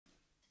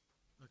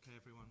Okay,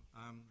 everyone.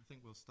 I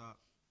think we'll start.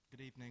 Good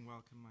evening,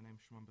 welcome. My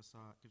name's Shimon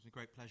Bassar. It gives me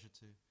great pleasure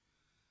to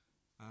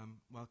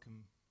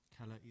welcome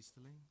Keller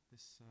Easterling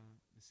this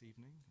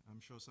evening.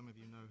 I'm sure some of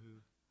you know who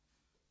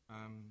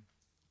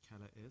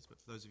Keller is,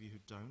 but for those of you who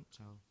don't,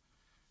 I'll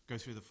go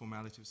through the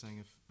formality of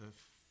saying a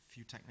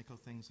few technical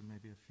things and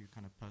maybe a few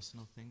kind of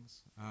personal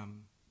things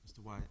as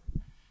to why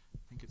I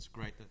think it's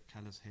great that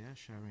Keller's here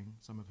sharing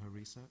some of her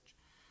research.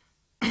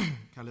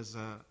 Keller's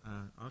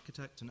an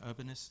architect, an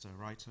urbanist, a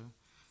writer,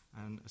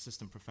 and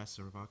assistant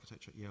professor of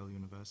architecture at Yale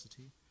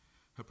University.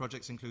 Her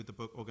projects include the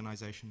book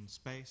Organization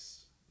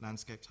Space,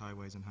 Landscaped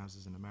Highways and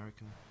Houses in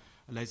America,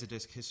 a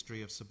laserdisc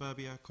history of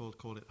suburbia called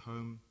Call It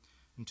Home,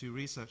 and 2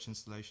 research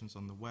installations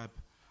on the web,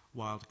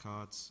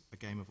 Wildcards, A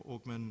Game of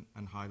Augment,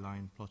 and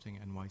Highline, Plotting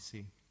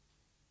NYC.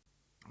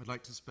 I'd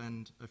like to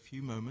spend a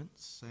few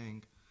moments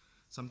saying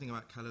something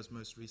about Keller's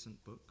most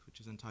recent book,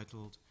 which is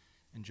entitled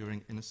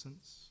Enduring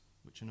Innocence,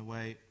 which in a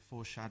way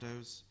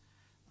foreshadows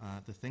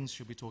the things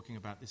she'll be talking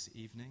about this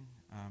evening.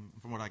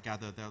 From what I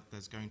gather,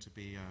 there's going to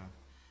be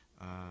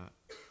a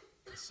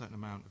certain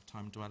amount of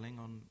time dwelling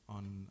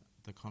on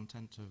the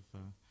content of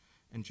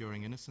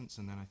Enduring Innocence,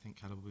 and then I think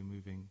Keller will be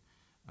moving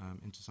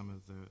into some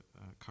of the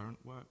current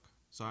work.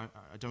 So I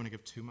don't want to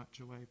give too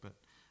much away, but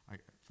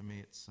for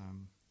me it's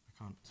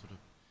I can't sort of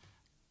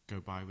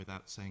go by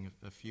without saying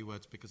a few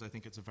words, because I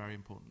think it's a very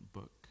important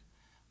book,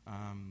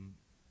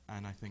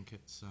 and I think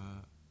it's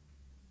a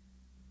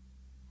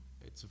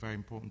very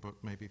important book,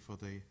 maybe for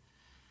the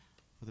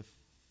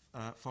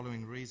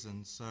following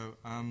reasons. So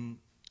I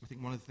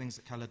think one of the things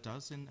that Keller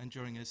does in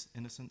Enduring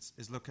Innocence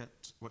is look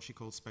at what she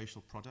calls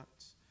spatial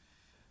products,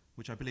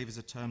 which I believe is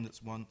a term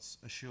that's once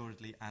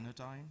assuredly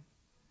anodyne,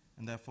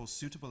 and therefore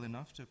suitable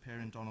enough to appear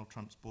in Donald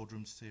Trump's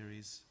boardroom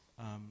series,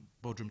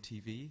 boardroom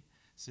TV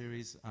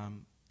series,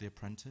 The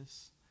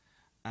Apprentice.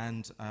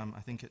 And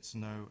I think it's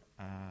no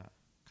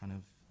kind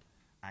of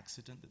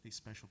accident that these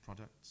spatial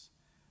products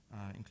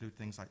include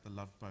things like the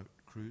Love Boat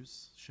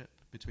cruise ship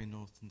between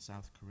North and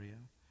South Korea,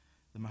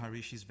 the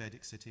Maharishi's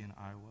Vedic city in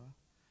Iowa.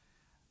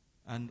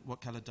 And what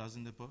Keller does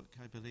in the book,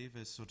 I believe,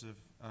 is sort of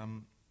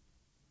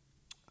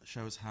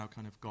shows how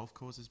kind of golf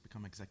courses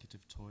become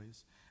executive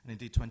toys, and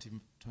indeed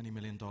 $20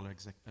 million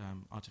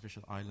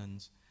artificial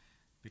islands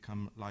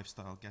become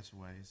lifestyle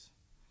getaways.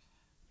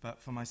 But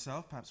for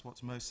myself, perhaps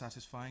what's most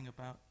satisfying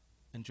about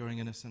Enduring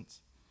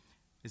Innocence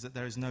is that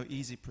there is no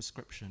easy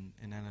prescription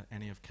in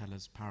any of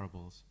Keller's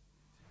parables.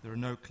 There are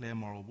no clear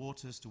moral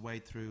waters to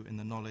wade through in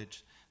the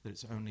knowledge that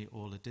it's only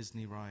all a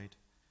Disney ride,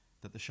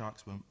 that the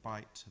sharks won't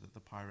bite, that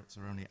the pirates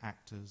are only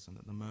actors, and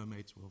that the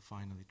mermaids will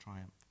finally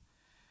triumph.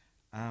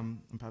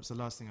 And perhaps the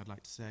last thing I'd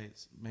like to say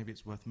is maybe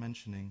it's worth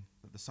mentioning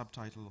that the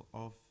subtitle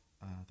of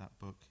that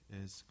book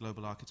is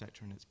Global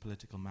Architecture and Its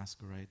Political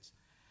Masquerades.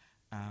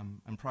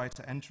 And prior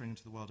to entering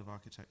into the world of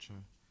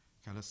architecture,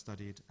 Keller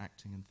studied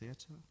acting and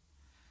theatre.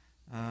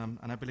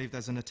 And I believe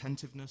there's an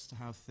attentiveness to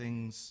how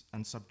things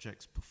and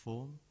subjects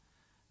perform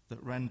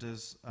that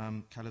renders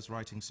Keller's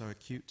writing so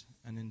acute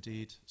and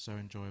indeed so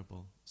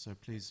enjoyable. So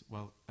please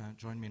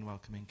join me in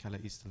welcoming Keller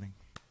Easterling.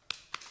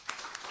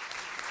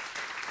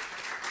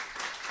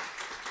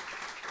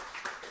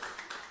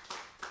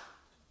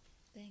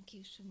 Thank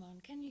you,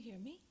 Shimon. Can you hear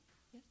me?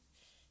 Yes?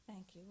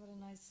 Thank you. What a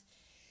nice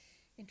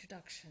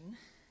introduction.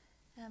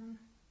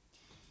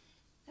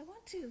 I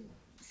want to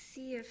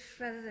see if,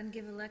 rather than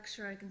give a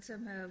lecture, I can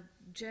somehow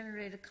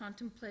generate a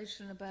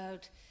contemplation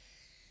about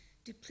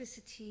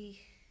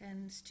duplicity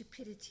and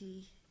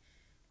stupidity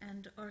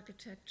and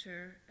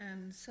architecture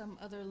and some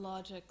other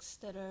logics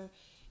that are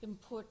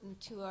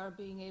important to our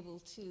being able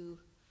to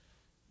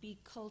be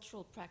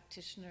cultural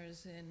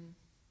practitioners in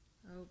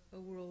a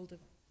world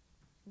of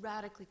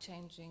radically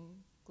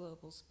changing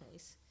global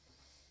space.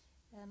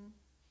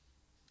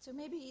 So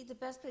maybe the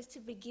best place to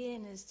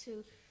begin is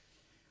to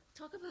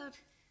talk about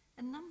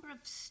a number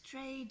of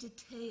stray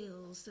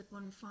details that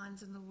one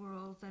finds in the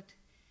world that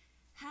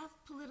have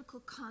political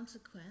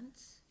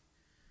consequence,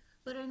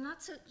 but are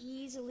not so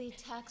easily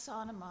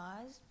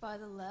taxonomized by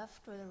the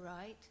left or the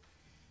right.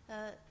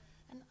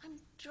 And I'm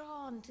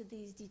drawn to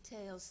these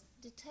details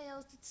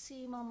that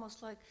seem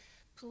almost like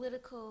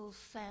political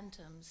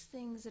phantoms,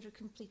 things that are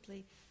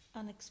completely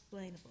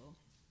unexplainable.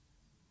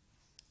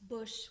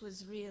 Bush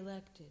was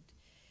re-elected.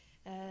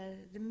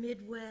 The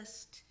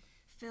Midwest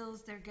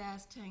fills their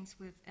gas tanks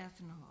with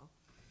ethanol.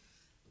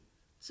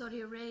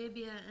 Saudi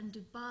Arabia and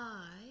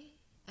Dubai,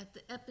 at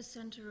the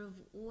epicenter of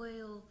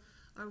oil,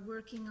 are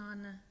working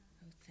on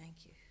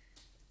thank you.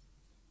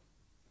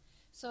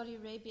 Saudi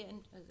Arabia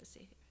and let's see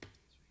here.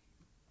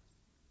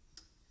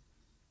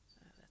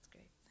 That's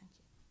great.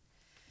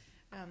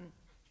 Thank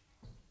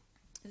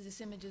you.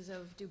 This images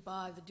of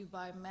Dubai, the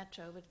Dubai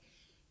metro, but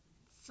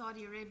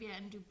Saudi Arabia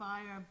and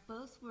Dubai are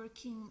both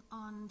working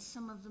on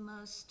some of the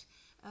most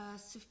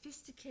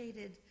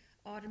sophisticated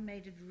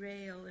automated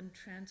rail and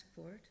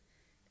transport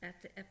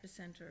at the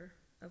epicenter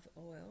of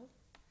oil.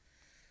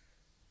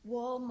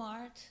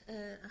 Walmart,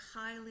 a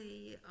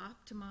highly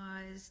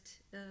optimized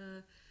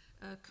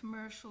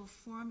commercial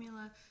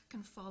formula,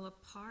 can fall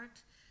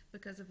apart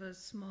because of a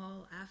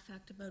small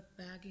affect about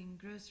bagging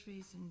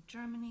groceries in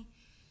Germany.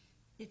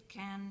 It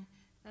can,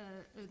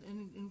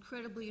 an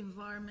incredibly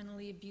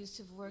environmentally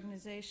abusive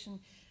organization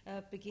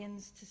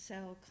begins to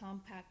sell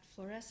compact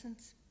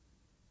fluorescents.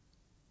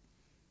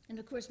 And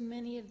of course,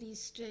 many of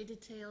these stray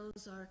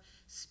details are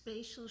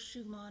spatial.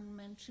 Schumann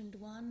mentioned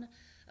one,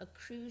 a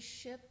cruise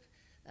ship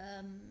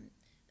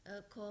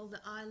called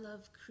the I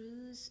Love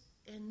Cruise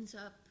ends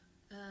up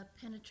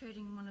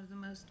penetrating one of the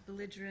most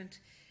belligerent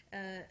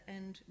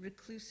and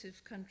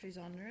reclusive countries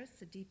on earth,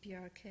 the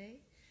DPRK.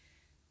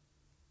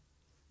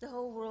 The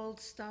whole world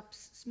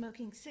stops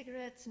smoking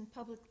cigarettes in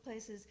public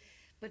places,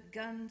 but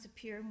guns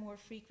appear more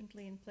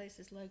frequently in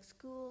places like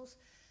schools.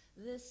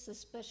 This, a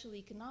special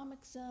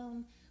economic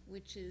zone,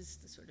 which is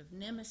the sort of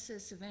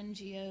nemesis of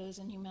NGOs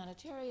and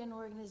humanitarian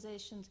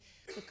organizations,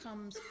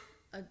 becomes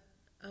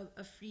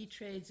a free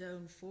trade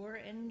zone for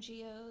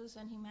NGOs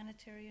and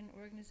humanitarian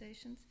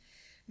organizations.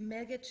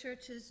 Mega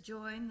churches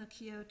join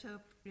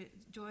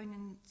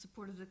in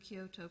support of the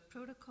Kyoto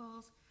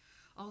Protocols.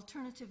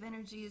 Alternative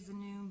energy is the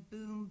new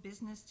boom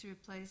business to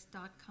replace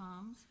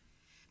 .coms.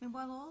 And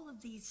while all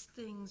of these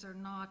things are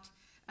not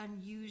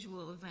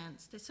unusual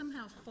events, they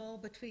somehow fall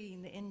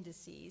between the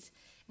indices.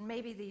 And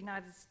maybe the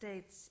United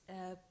States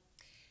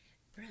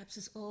perhaps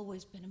has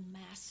always been a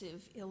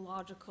massive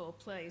illogical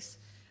place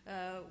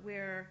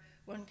where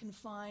one can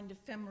find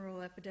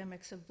ephemeral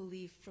epidemics of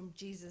belief from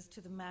Jesus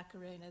to the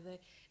Macarena.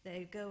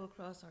 They go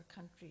across our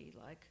country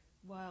like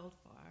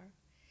wildfire.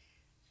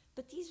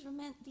 But these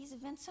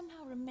events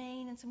somehow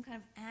remain in some kind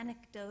of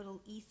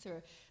anecdotal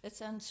ether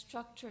that's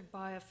unstructured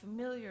by a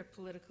familiar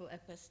political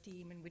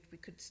episteme in which we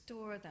could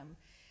store them.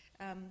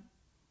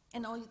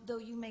 And although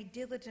you may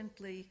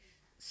diligently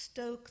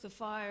stoke the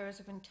fires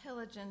of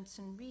intelligence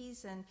and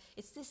reason,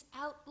 it's this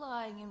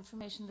outlying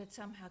information that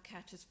somehow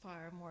catches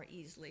fire more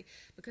easily,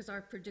 because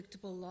our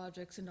predictable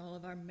logics and all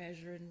of our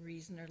measure and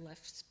reason are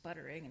left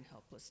sputtering and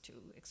helpless to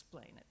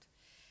explain it.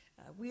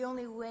 We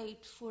only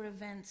wait for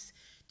events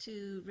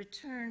to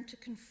return to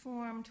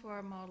conform to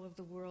our model of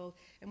the world,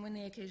 and when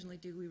they occasionally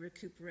do, we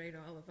recuperate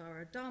all of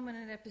our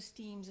dominant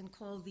epistemes and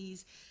call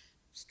these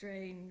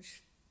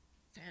strange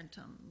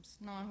phantoms,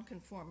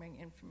 non-conforming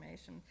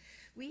information.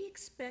 We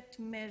expect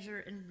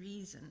measure and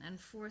reason and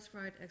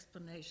forthright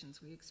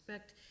explanations. We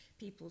expect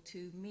people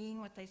to mean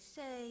what they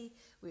say.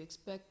 We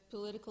expect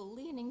political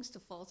leanings to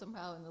fall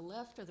somehow in the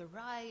left or the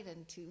right,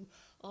 and to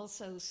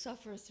also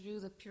suffer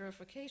through the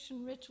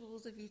purification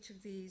rituals of each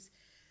of these.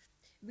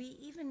 We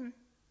even,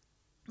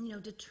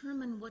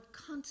 determine what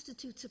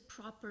constitutes a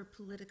proper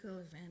political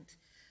event.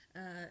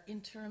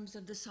 In terms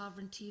of the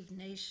sovereignty of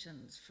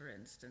nations, for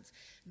instance,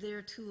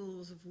 their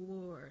tools of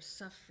war,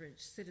 suffrage,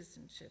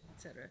 citizenship,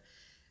 etc.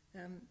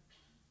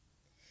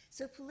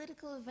 So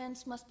political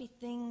events must be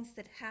things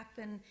that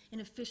happen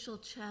in official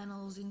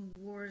channels, in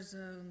war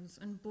zones,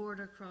 and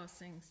border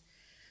crossings.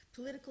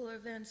 Political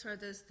events are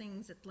those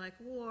things that, like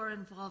war,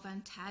 involve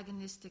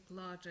antagonistic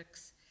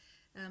logics.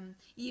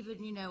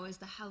 Even, as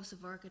the House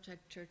of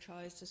Architecture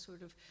tries to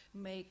sort of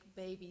make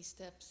baby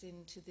steps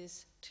into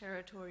this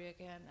territory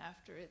again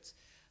after its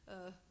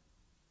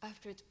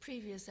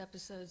previous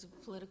episodes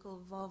of political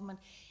involvement,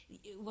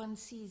 one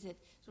sees it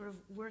sort of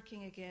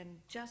working again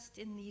just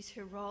in these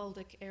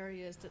heraldic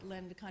areas that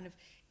lend a kind of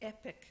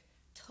epic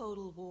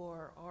total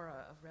war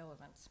aura of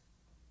relevance.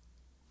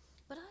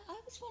 But I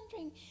was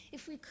wondering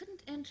if we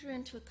couldn't enter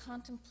into a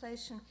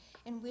contemplation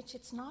in which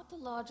it's not the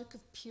logic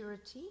of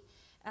purity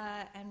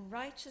and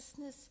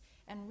righteousness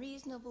and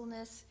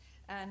reasonableness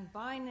and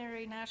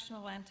binary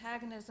national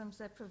antagonisms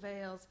that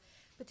prevails,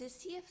 but to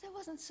see if there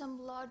wasn't some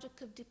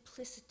logic of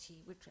duplicity,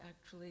 which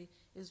actually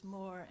is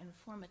more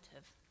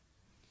informative.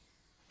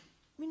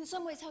 I mean, in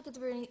some ways, how could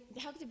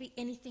there be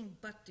anything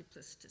but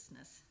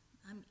duplicitousness?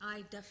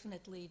 I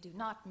definitely do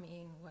not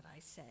mean what I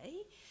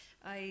say.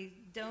 I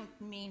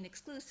don't mean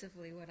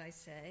exclusively what I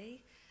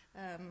say.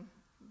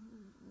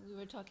 We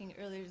were talking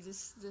earlier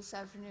this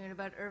afternoon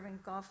about Erving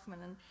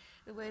Goffman and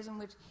the ways in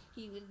which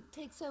he would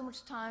take so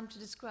much time to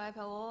describe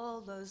how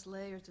all those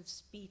layers of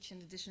speech, in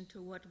addition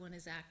to what one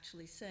is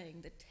actually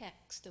saying, the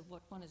text of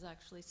what one is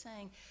actually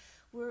saying,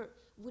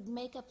 would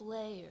make up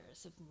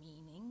layers of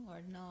meaning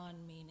or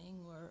non-meaning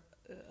or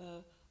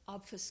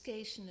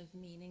obfuscation of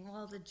meaning,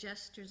 all the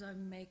gestures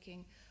I'm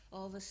making,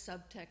 all the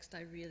subtext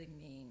I really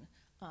mean.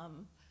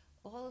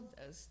 All of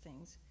those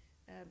things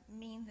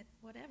mean that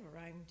whatever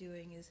I'm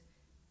doing is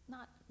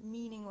not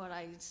meaning what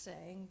I'm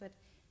saying, but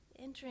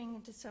entering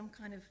into some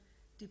kind of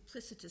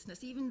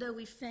duplicitousness, even though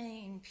we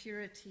feign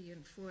purity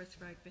and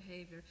forthright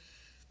behavior.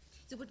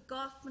 So what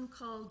Goffman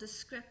called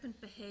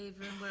discrepant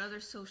behavior and what other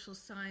social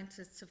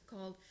scientists have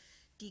called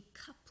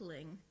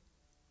decoupling,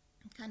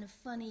 kind of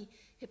funny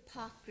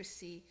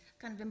hypocrisy,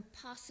 kind of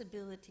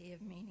impossibility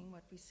of meaning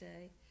what we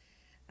say.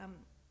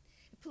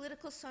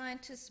 Political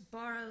scientists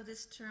borrow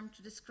this term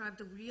to describe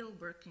the real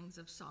workings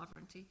of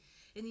sovereignty.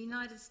 In the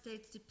United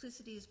States,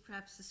 duplicity is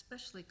perhaps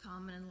especially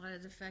common in light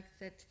of the fact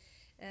that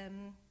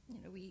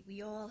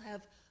we all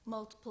have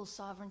multiple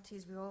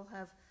sovereignties, we all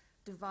have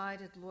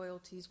divided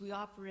loyalties. We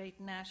operate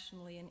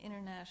nationally and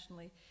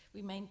internationally.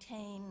 We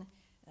maintain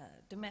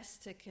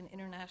domestic and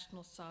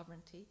international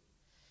sovereignty.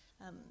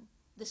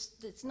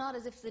 It's not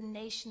as if the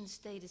nation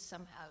state is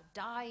somehow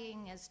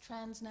dying as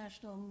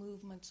transnational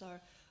movements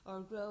are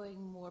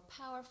growing more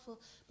powerful,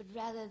 but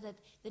rather that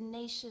the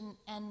nation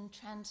and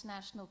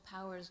transnational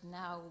powers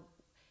now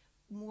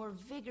more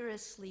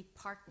vigorously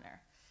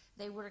partner.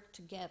 They work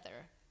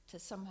together to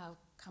somehow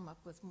come up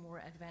with more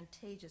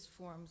advantageous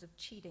forms of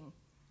cheating.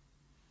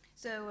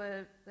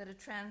 So that a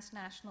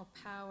transnational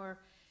power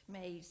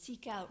may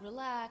seek out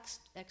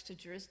relaxed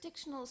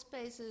extrajurisdictional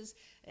spaces,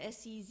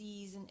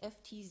 SEZs and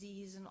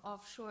FTZs and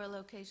offshore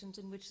locations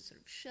in which to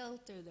sort of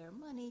shelter their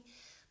money,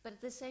 but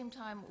at the same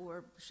time,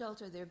 or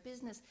shelter their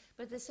business,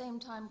 but at the same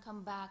time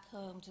come back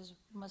home to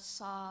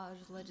massage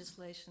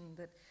legislation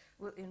that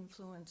will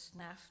influence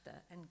NAFTA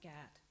and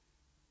GATT.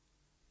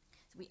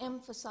 So we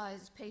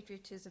emphasize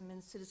patriotism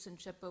and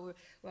citizenship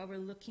while we're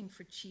looking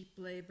for cheap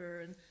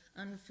labor and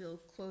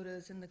unfilled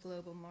quotas in the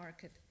global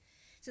market.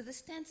 So the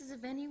stances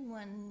of any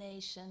one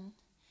nation,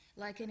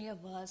 like any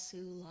of us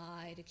who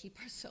lie to keep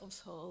ourselves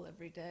whole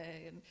every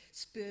day and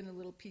spin a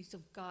little piece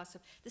of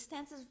gossip, the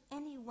stances of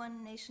any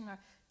one nation are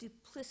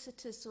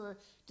duplicitous or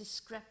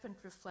discrepant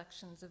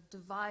reflections of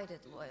divided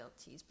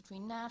loyalties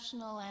between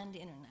national and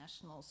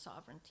international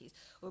sovereignties,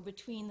 or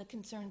between the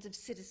concerns of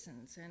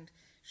citizens and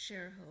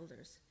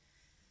shareholders.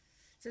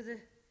 So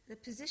the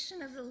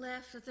position of the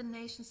left that the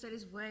nation state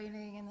is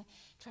waning and the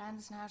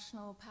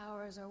transnational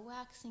powers are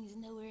waxing is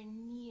nowhere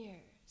near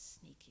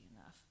sneaky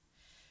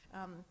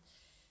enough.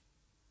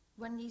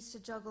 One needs to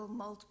juggle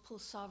multiple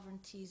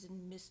sovereignties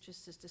and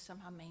mistresses to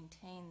somehow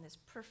maintain this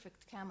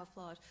perfect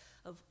camouflage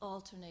of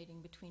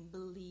alternating between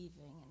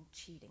believing and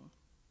cheating.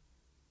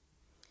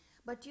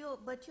 But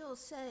you'll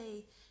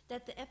say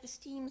that the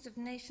epistemes of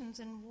nations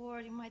in war,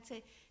 you might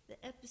say the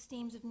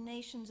epistemes of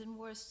nations in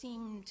war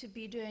seem to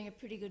be doing a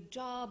pretty good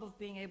job of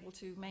being able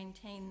to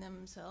maintain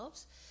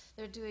themselves.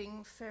 They're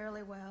doing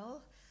fairly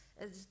well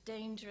as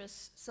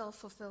dangerous,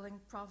 self-fulfilling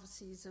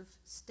prophecies of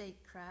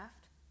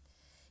statecraft.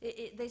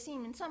 They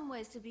seem in some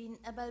ways to be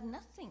about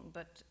nothing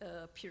but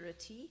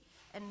purity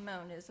and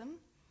monism.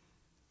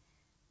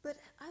 But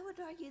I would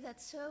argue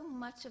that so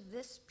much of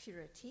this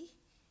purity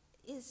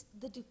is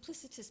the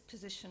duplicitous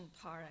position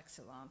par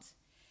excellence,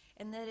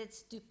 and that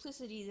it's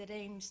duplicity that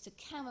aims to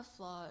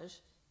camouflage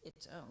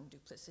its own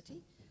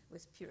duplicity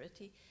with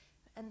purity.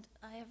 And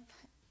I have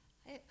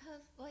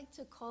like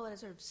to call it a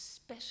sort of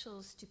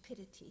special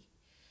stupidity.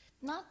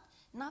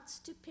 Not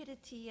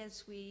stupidity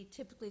as we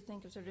typically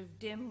think of sort of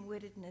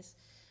dim-wittedness,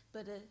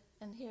 but,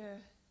 and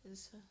here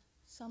is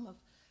some of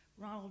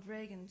Ronald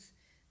Reagan's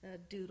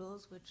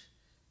doodles, which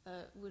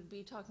would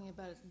be talking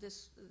about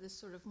this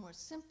sort of more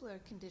simpler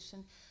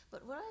condition.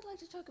 But what I'd like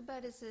to talk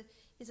about is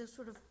a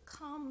sort of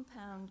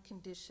compound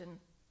condition.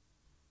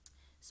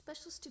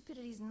 Special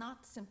stupidity is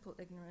not simple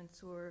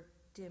ignorance or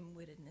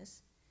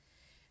dim-wittedness,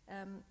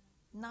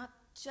 not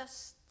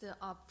just the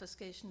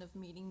obfuscation of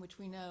meaning, which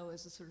we know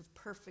is a sort of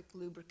perfect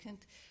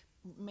lubricant,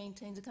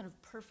 maintains a kind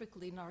of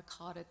perfectly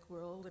narcotic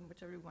world in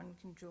which everyone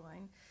can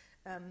join.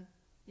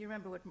 You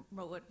remember what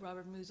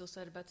Robert Musil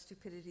said about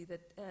stupidity,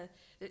 that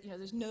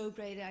there's no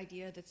great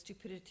idea that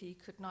stupidity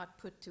could not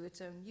put to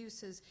its own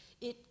uses.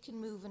 It can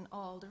move in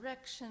all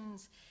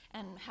directions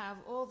and have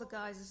all the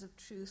guises of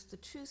truth. The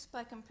truth,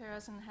 by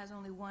comparison, has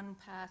only one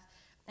path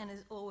and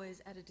is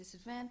always at a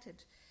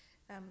disadvantage.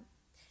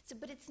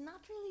 But it's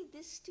not really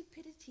this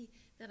stupidity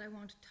that I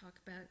want to talk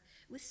about.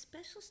 With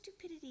special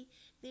stupidity,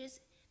 there's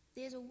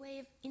a way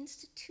of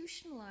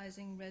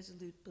institutionalizing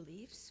resolute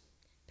beliefs,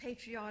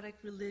 patriotic,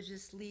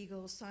 religious,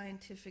 legal,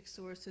 scientific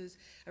sources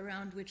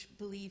around which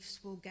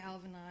beliefs will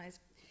galvanize.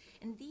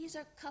 And these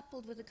are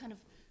coupled with a kind of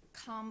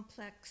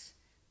complex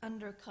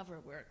undercover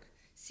work,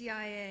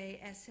 CIA,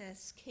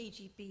 SS,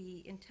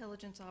 KGB,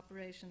 intelligence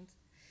operations,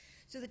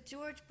 so that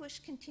George Bush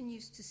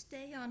continues to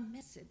stay on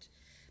message,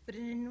 but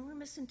an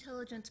enormous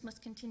intelligence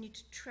must continue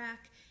to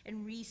track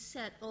and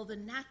reset all the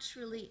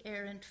naturally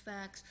errant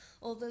facts,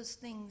 all those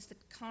things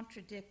that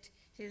contradict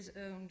his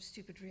own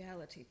stupid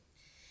reality.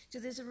 So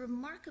there's a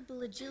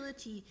remarkable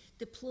agility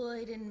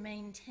deployed in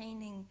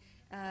maintaining,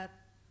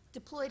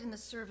 deployed in the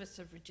service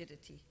of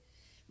rigidity.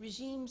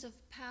 Regimes of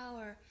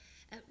power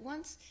at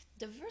once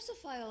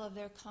diversify all of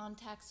their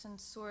contacts and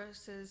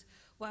sources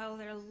while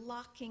they're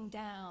locking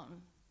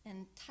down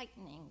and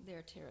tightening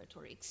their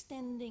territory,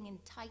 extending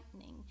and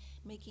tightening,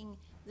 making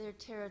their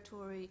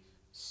territory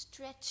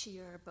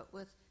stretchier but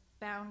with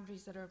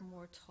boundaries that are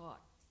more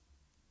taut.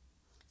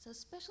 So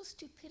special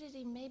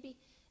stupidity, maybe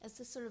as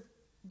this sort of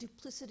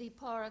duplicity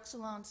par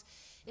excellence,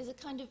 is a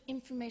kind of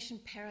information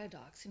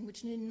paradox in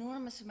which an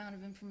enormous amount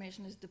of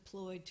information is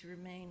deployed to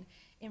remain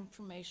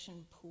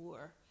information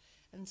poor.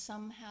 And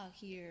somehow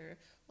here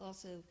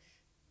also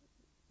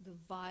the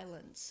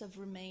violence of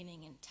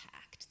remaining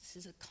intact. This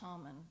is a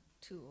common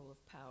tool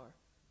of power.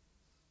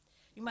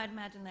 You might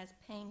imagine that's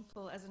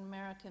painful as an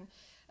American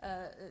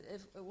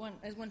as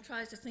one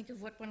tries to think of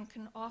what one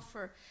can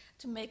offer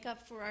to make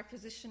up for our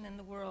position in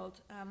the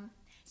world.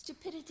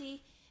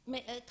 Stupidity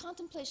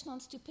Contemplation on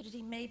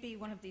stupidity may be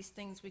one of these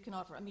things we can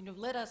offer. I mean,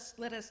 let us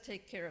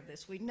take care of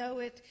this. We know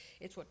it.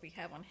 It's what we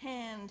have on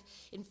hand.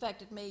 In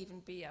fact, it may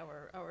even be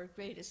our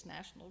greatest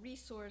national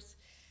resource.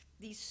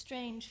 These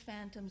strange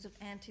phantoms of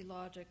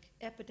anti-logic,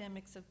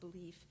 epidemics of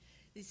belief,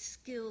 these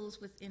skills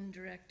with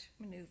indirect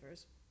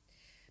maneuvers.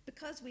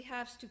 Because we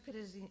have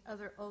stupidity and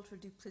other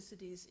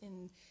ultra-duplicities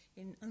in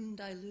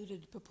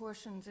undiluted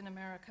proportions in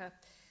America,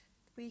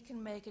 we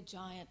can make a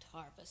giant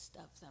harvest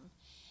of them.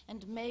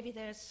 And maybe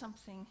there's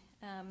something,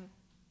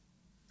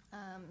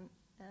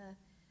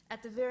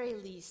 at the very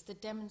least,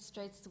 that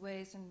demonstrates the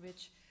ways in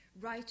which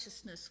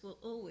righteousness will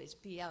always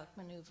be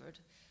outmaneuvered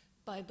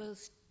by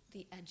both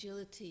the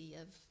agility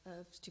of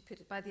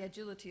stupidity, by the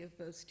agility of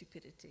both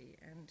stupidity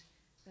and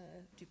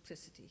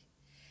duplicity.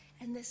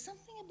 And there's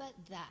something about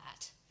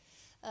that,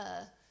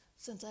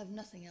 since I have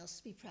nothing else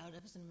to be proud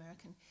of as an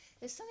American,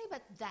 there's something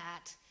about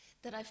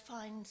that I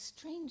find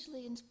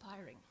strangely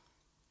inspiring.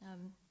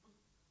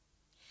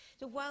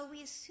 So while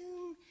we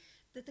assume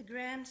that there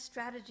are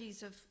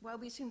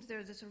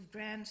the sort of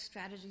grand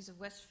strategies of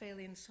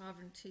Westphalian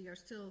sovereignty are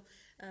still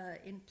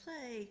in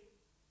play,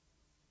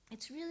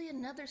 it's really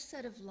another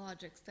set of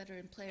logics that are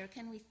in play, or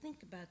can we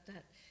think about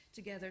that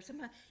together?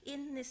 Somehow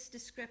in this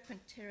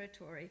discrepant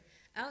territory,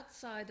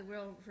 outside the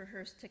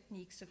well-rehearsed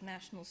techniques of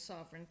national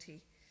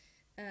sovereignty,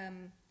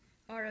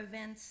 are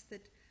events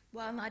that,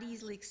 while not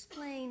easily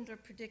explained or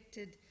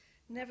predicted,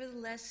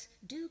 nevertheless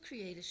do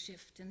create a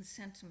shift in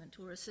sentiment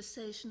or a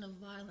cessation of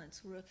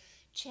violence or a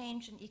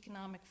change in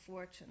economic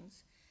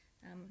fortunes.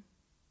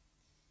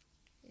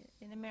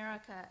 In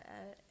America,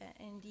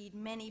 indeed,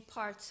 many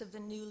parts of the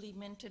newly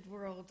minted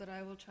world that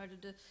I will try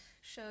to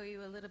show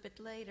you a little bit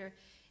later,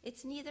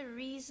 it's neither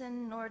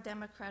reason nor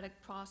democratic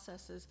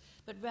processes,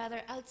 but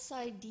rather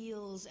outside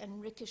deals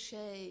and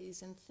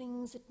ricochets and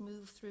things that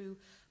move through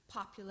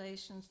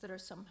populations that are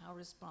somehow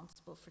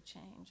responsible for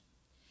change.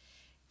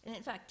 And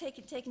in fact,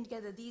 taken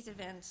together, these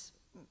events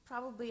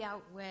probably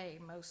outweigh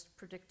most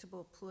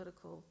predictable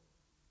political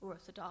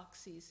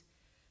orthodoxies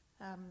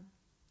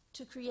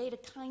to create a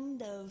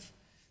kind of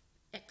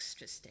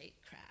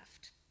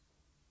extrastatecraft,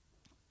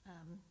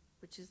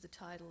 which is the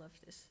title of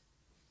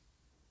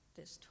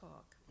this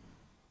talk.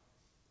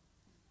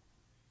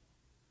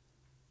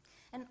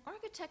 And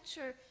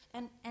architecture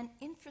and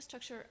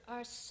infrastructure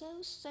are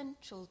so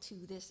central to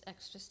this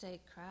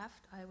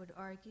extrastatecraft, I would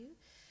argue.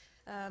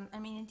 I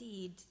mean,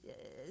 indeed,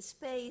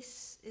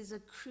 space is a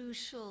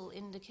crucial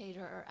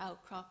indicator or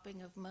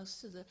outcropping of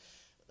most of the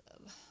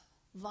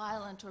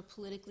violent or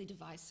politically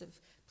divisive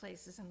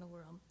places in the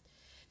world.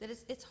 That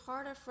it's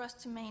harder for us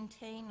to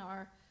maintain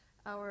our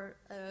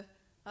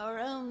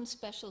own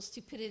special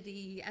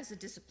stupidity as a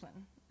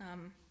discipline.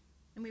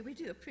 I mean, we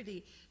do a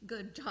pretty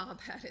good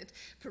job at it,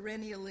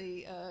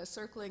 perennially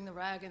circling the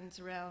wagons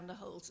around a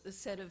whole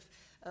set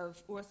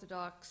of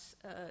orthodox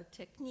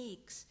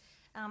techniques.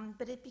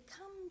 But it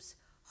becomes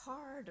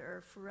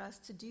harder for us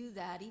to do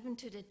that, even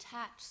to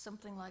detach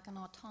something like an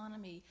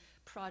autonomy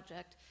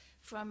project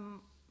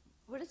from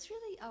what is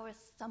really our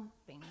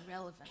thumping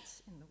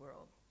relevance in the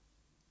world.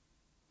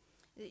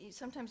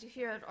 Sometimes you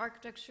hear that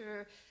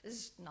architecture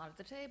is not at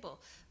the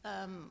table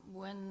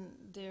when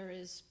there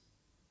is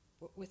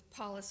with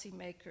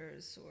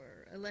policymakers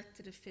or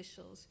elected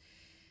officials.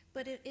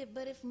 But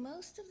if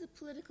most of the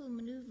political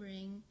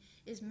maneuvering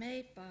is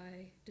made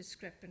by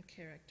discrepant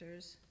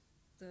characters,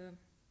 the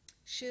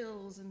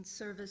shills and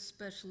service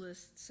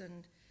specialists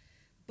and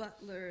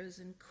butlers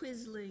and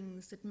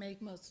quislings that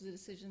make most of the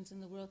decisions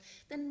in the world,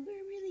 then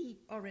we're really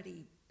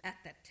already at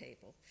that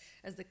table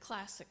as the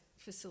classic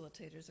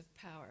facilitators of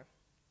power.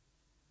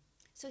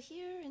 So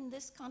here in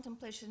this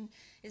contemplation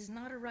is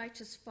not a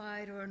righteous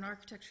fight or an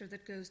architecture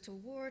that goes to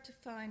war to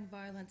find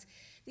violence.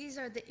 These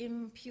are the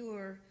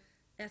impure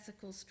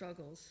ethical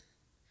struggles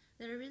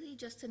that are really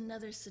just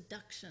another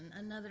seduction,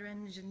 another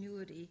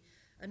ingenuity,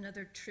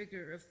 another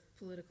trigger of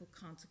political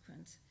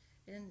consequence,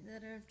 and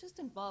that are just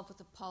involved with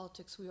the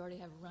politics we already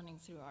have running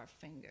through our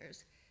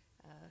fingers,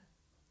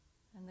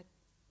 and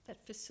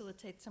that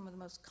facilitate some of the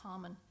most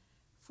common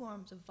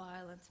forms of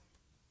violence.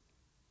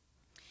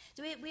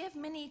 So we have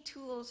many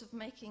tools of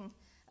making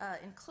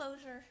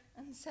enclosure,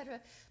 etc.,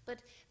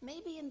 but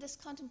maybe in this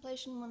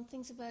contemplation one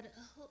thinks about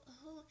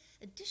a whole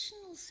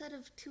additional set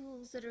of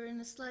tools that are in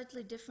a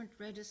slightly different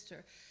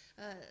register.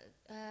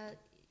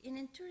 In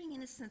Enduring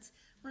Innocence,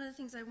 one of the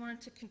things I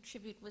wanted to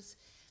contribute was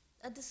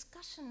a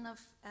discussion of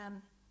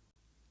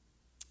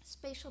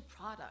spatial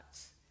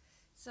products.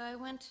 So I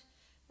went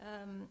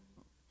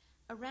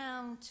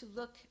around to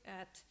look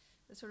at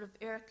the sort of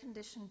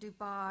air-conditioned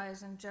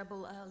Dubais and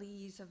Jebel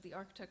Alis of the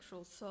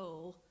architectural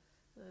soul,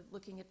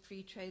 looking at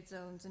free trade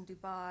zones in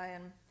Dubai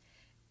and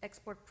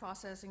export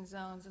processing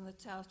zones in the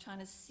South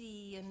China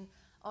Sea and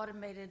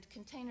automated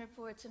container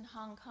ports in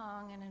Hong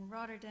Kong and in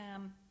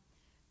Rotterdam,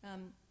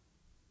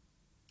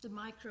 the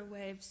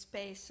microwave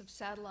space of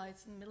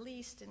satellites in the Middle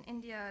East, in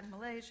India and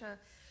Malaysia,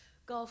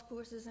 golf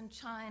courses in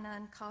China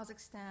and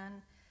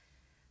Kazakhstan,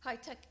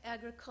 high-tech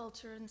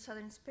agriculture in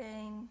southern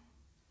Spain,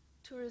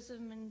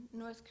 tourism in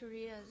North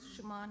Korea, as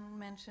Shuman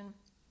mentioned.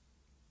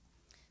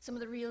 some of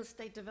the real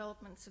estate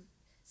developments of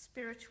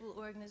spiritual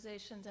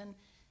organizations,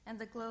 and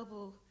the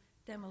global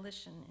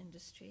demolition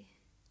industry.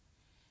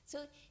 So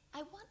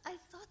I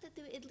thought that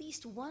there was at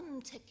least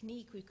one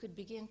technique we could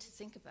begin to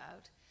think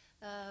about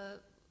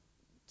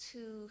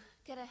to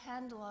get a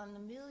handle on the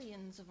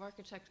millions of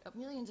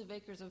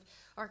acres of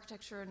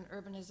architecture and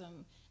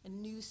urbanism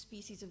and new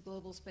species of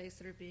global space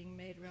that are being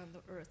made around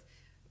the earth,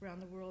 around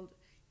the world,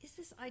 is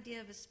this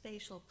idea of a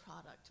spatial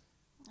product.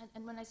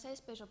 And when I say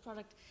spatial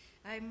product,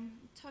 I'm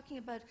talking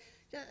about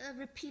a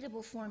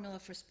repeatable formula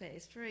for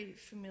space, very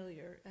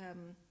familiar.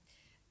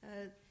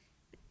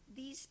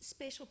 These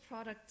spatial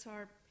products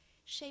are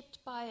shaped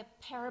by a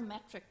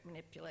parametric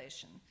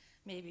manipulation,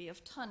 maybe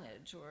of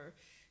tonnage or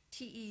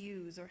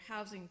TEUs or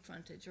housing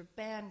frontage or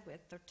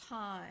bandwidth or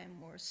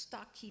time or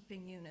stock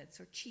keeping units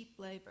or cheap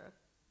labor.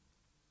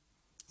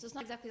 So it's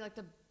not exactly like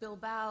the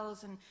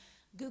Bilbaos and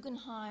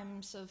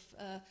Guggenheims of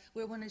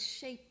where one is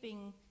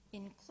shaping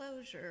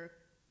enclosure,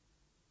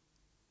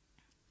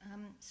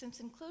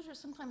 since enclosure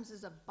sometimes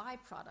is a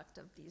byproduct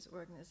of these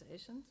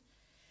organizations.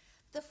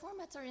 The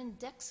formats are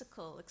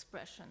indexical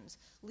expressions,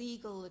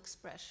 legal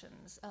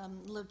expressions,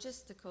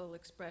 logistical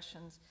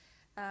expressions,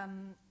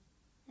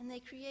 and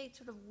they create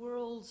sort of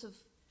worlds of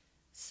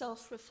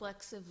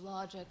self-reflexive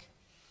logic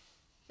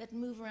that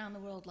move around the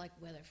world like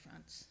weather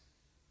fronts.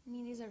 I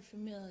mean, these are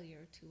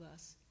familiar to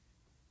us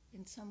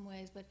in some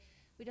ways, but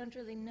we don't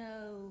really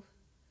know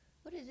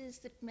what it is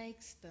that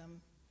makes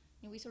them.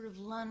 You know, we sort of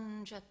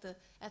lunge at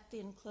the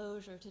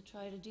enclosure to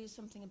try to do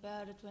something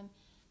about it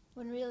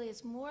when really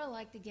it's more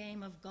like the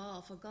game of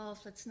golf, a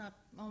golf that's not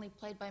only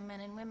played by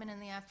men and women in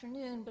the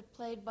afternoon, but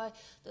played by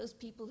those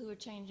people who are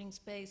changing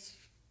space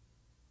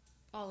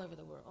all over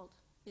the world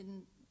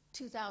in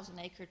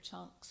 2,000-acre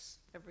chunks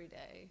every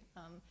day.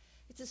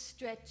 It's a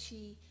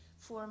stretchy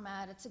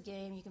format. It's a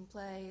game you can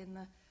play in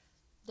the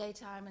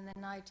daytime and then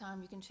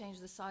nighttime. You can change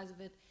the size of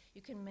it.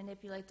 You can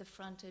manipulate the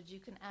frontage. You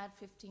can add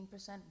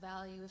 15%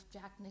 value if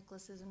Jack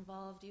Nicklaus is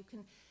involved. You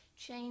can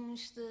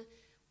change the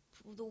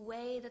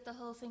way that the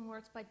whole thing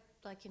works by,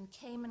 like in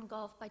Cayman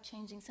golf, by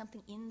changing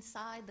something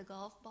inside the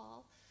golf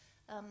ball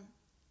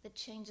that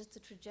changes the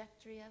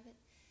trajectory of it.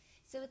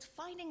 So it's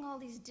finding all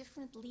these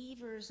different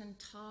levers and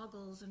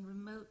toggles and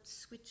remote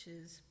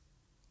switches,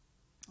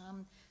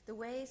 the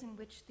ways in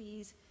which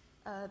these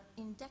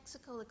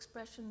indexical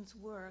expressions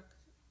work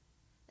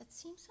that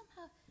seem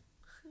somehow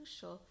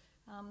crucial.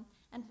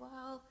 And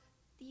while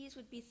these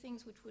would be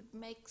things which would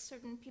make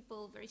certain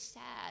people very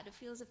sad, it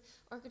feels as if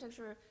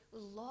architecture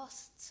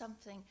lost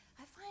something,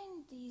 I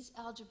find these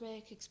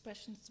algebraic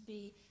expressions to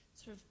be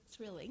sort of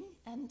thrilling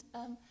and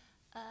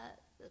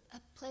a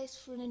place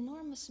for an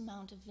enormous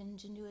amount of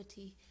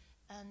ingenuity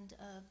and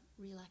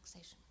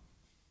relaxation.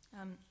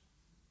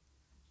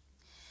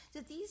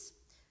 So these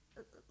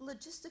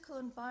logistical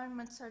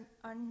environments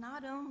are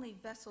not only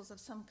vessels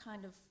of some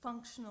kind of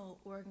functional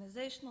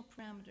organizational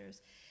parameters,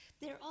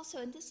 they're also,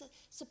 and this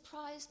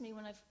surprised me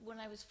when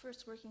I was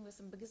first working with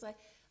them, because I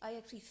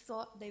actually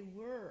thought they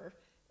were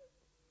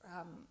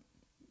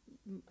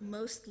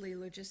mostly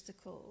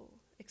logistical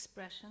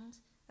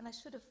expressions, and I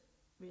should have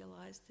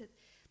realized it.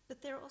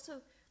 But they're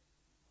also,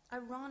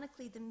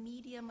 ironically, the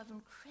medium of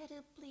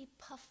incredibly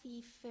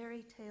puffy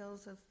fairy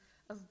tales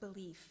of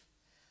belief.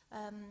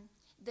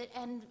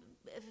 And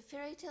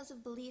fairy tales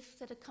of belief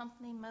that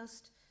accompany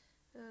most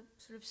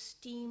sort of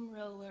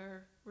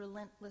steamroller,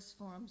 relentless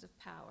forms of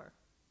power.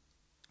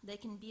 They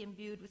can be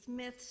imbued with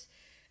myths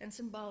and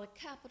symbolic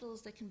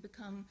capitals. They can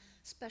become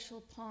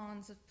special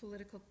pawns of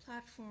political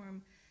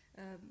platform.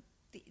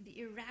 The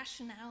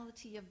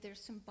irrationality of their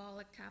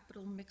symbolic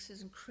capital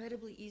mixes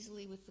incredibly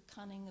easily with the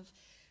cunning of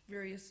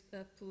various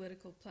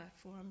political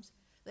platforms.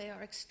 They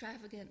are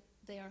extravagant,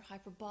 they are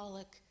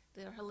hyperbolic,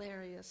 they are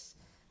hilarious,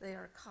 they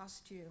are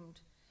costumed.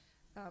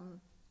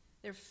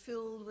 They're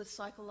filled with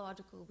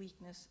psychological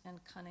weakness and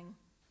cunning.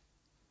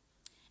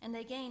 And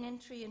they gain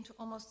entry into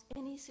almost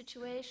any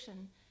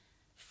situation,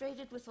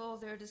 freighted with all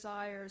their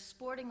desires,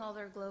 sporting all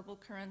their global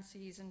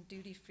currencies and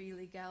duty-free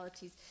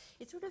legalities.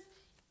 It's sort of,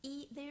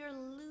 they are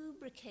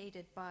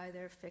lubricated by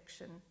their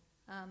fiction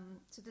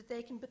so that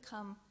they can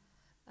become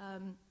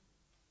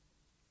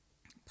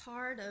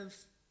part of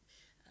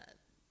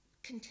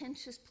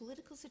contentious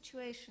political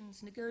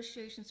situations,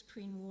 negotiations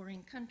between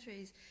warring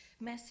countries,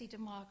 messy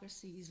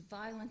democracies,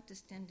 violent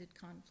distended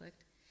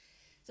conflict.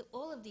 So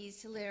all of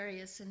these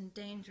hilarious and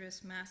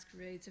dangerous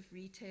masquerades of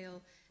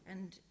retail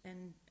and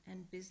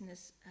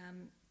business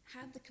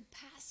have the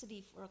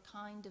capacity for a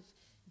kind of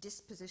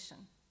disposition,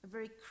 a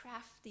very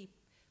crafty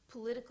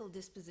political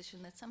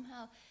disposition that's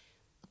somehow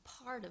a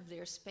part of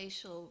their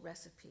spatial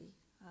recipe.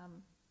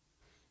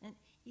 And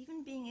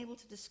even being able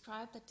to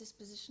describe that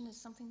disposition is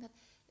something that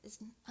is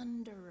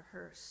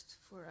under-rehearsed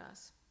for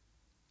us.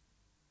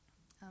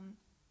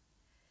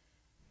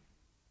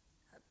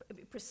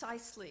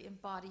 Precisely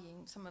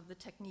embodying some of the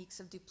techniques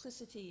of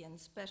duplicity and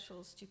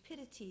special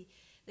stupidity,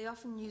 they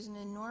often use an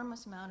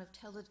enormous amount of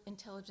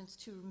intelligence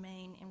to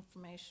remain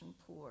information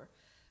poor.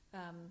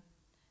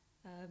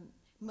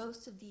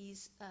 most of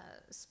these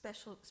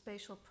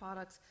spatial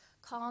products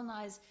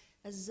colonize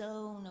a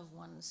zone of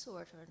one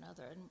sort or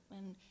another,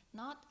 and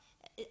not,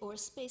 or a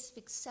space of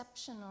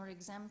exception or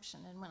exemption.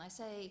 And when I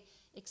say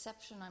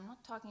exception, I'm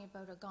not talking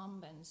about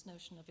Agamben's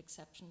notion of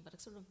exception, but a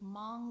sort of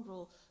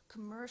mongrel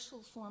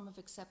commercial form of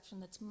exception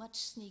that's much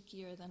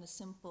sneakier than a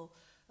simple,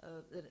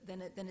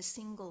 than a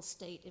single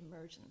state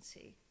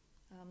emergency.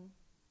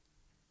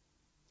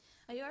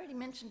 I already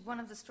mentioned one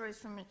of the stories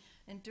from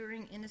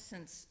Enduring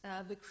Innocence,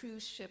 the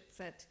cruise ship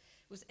that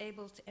was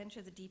able to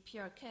enter the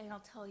DPRK, and I'll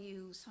tell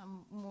you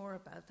some more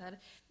about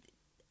that.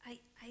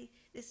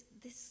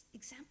 This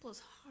example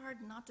is hard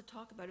not to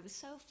talk about. It was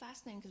so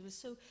fascinating because it was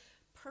so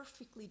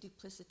perfectly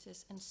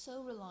duplicitous and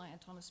so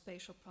reliant on a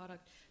spatial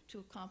product to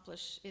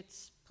accomplish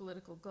its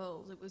political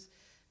goals. It was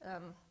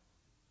as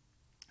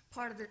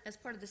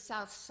part of the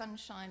South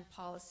Sunshine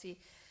policy.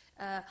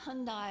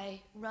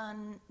 Hyundai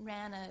ran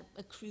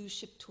a cruise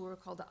ship tour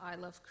called the I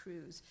Love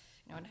Cruise.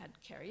 You know, it had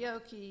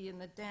karaoke and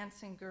the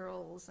dancing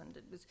girls, and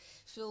it was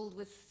filled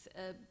with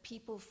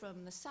people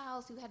from the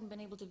South who hadn't been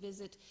able to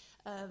visit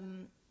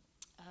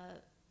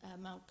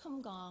Mount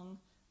Kumgang,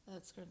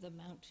 it's kind of the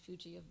Mount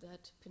Fuji of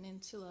that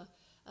peninsula,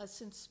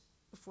 since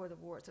before the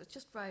war. So it's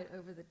just right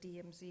over the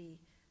DMZ.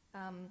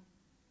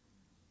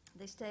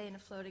 They stay in a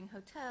floating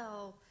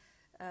hotel.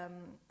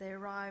 They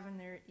arrive in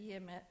their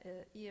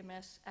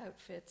EMS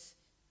outfits,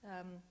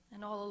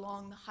 and all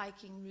along the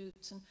hiking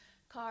routes and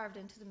carved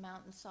into the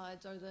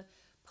mountainsides are the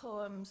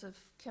poems of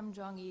Kim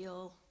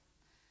Jong-il,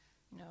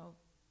 you know,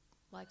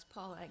 likes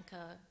Paul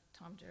Anka,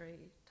 Tom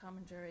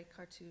and Jerry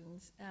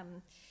cartoons.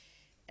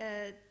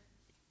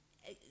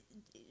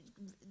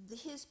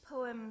 His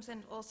poems,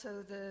 and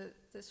also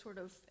the sort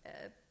of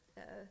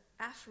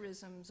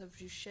aphorisms of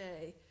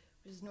Juche,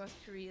 which is North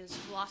Korea's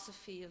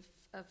philosophy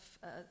of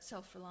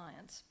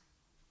self-reliance.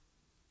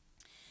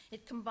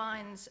 It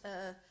combines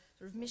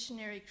sort of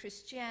missionary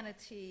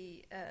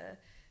Christianity,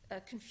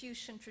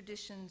 Confucian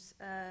traditions,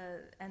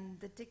 and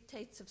the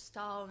dictates of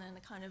Stalin in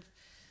a kind of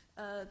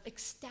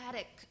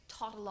ecstatic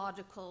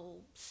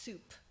tautological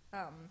soup,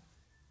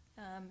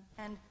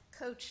 and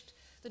coached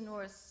the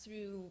North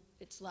through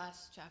its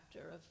last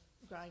chapter of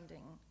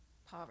grinding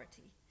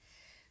poverty.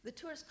 The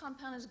tourist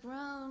compound has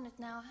grown. It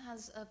now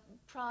has a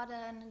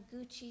Prada and a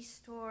Gucci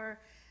store.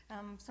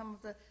 Some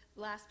of the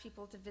last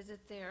people to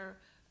visit there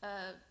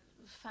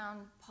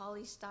found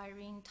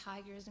polystyrene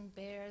tigers and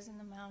bears in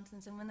the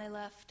mountains, and when they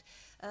left,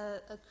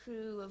 a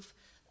crew of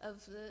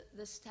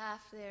the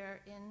staff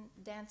there in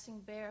dancing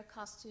bear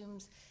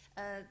costumes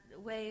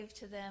waved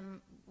to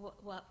them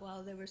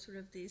while there were sort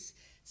of these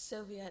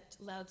Soviet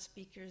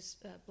loudspeakers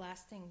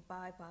blasting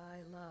 "Bye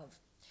Bye Love."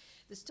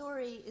 The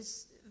story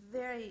is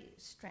very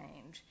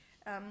strange.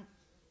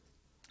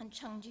 And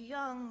Chung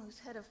Ji-young, who's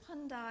head of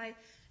Hyundai,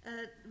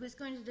 was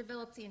going to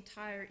develop the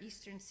entire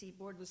eastern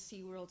seaboard with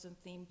SeaWorlds and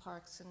theme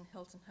parks and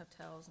Hilton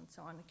hotels and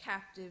so on,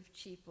 captive,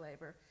 cheap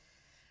labor.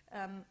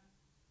 And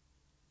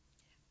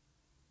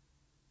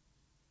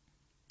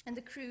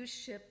the cruise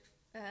ship,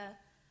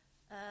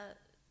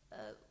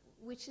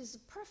 which is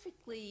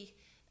perfectly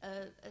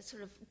a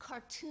sort of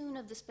cartoon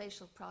of the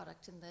spatial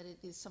product, in that it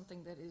is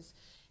something that is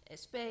a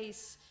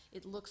space.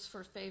 It looks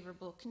for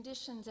favorable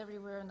conditions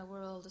everywhere in the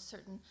world, a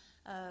certain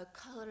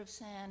color of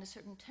sand, a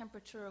certain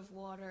temperature of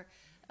water.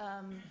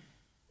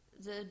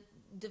 The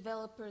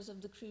developers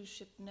of the cruise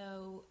ship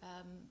know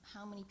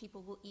how many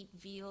people will eat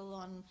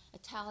veal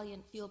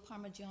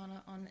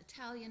parmigiana on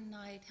Italian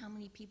night, how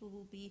many people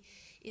will be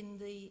in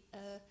the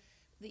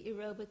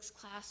aerobics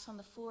class on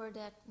the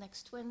foredeck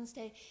next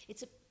Wednesday.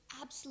 It's an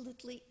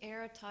absolutely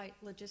airtight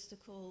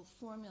logistical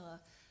formula,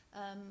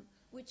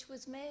 which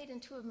was made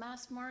into a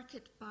mass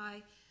market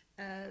by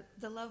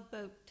the Love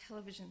Boat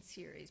television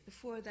series.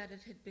 Before that,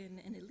 it had been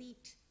an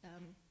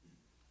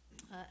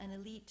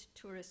elite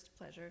tourist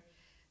pleasure.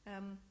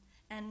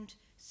 And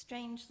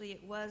strangely,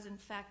 it was, in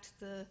fact,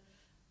 the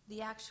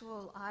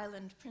actual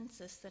island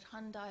princess that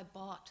Hyundai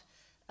bought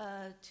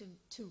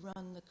to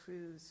run the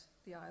cruise,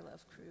 the I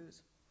Love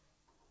Cruise.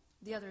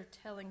 The other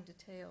telling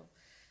detail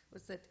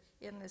was that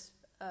in this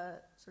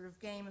sort of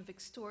game of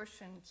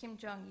extortion, Kim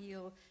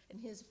Jong-il and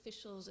his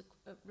officials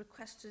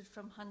requested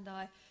from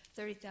Hyundai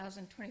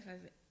 30,000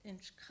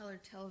 25-inch color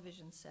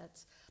television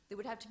sets. They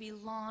would have to be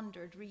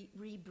laundered,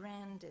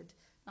 rebranded.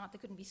 They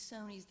couldn't be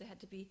Sony's, they had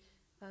to be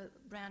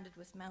branded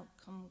with Mount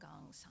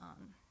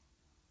Kumgang-san.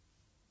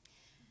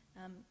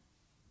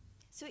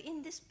 So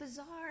in this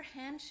bizarre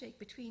handshake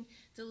between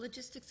the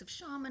logistics of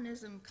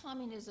shamanism,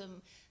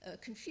 communism,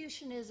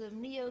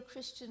 Confucianism,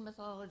 neo-Christian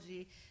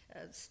mythology,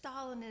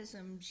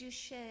 Stalinism,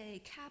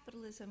 Juche,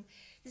 capitalism,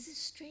 there's this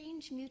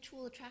strange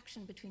mutual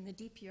attraction between the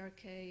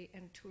DPRK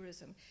and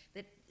tourism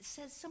that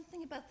says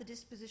something about the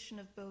disposition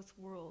of both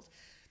worlds.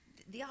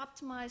 The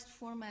optimized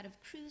format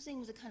of cruising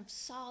was a kind of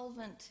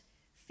solvent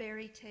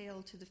fairy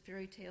tale to the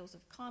fairy tales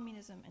of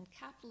communism and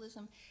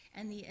capitalism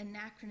and the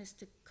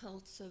anachronistic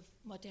cults of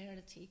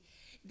modernity.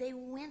 They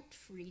went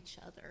for each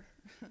other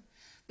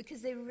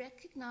because they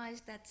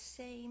recognized that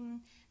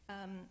same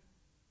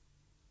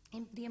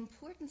the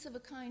importance of a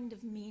kind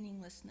of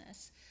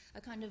meaninglessness,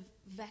 a kind of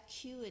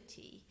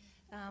vacuity,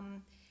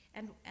 and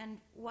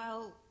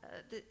while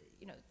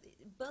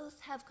both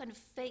have kind of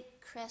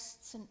fake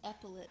crests and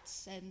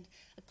epaulets and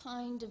a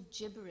kind of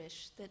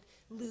gibberish that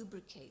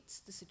lubricates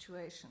the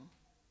situation.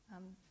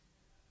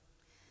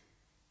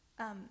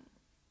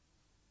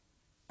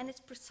 And it's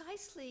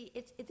precisely,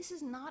 this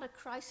is not a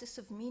crisis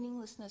of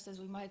meaninglessness as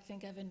we might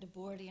think of in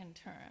Debordian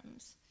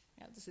terms.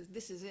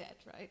 This is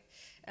it, right?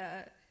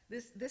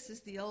 This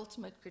is the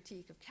ultimate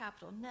critique of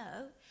capital.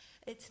 No,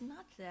 it's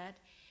not that.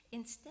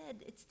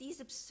 Instead, it's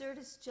these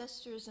absurdist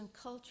gestures and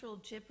cultural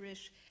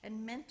gibberish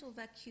and mental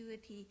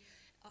vacuity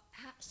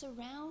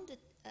surround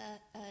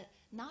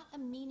not a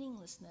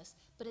meaninglessness,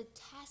 but a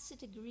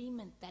tacit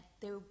agreement that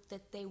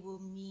they will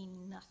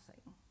mean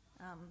nothing.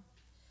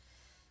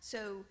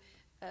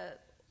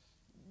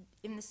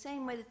 In the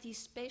same way that these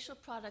spatial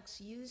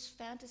products use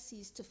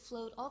fantasies to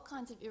float all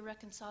kinds of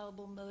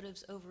irreconcilable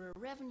motives over a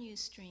revenue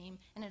stream,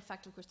 and in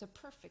fact, of course, they're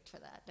perfect for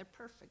that. They're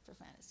perfect for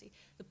fantasy,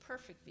 the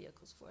perfect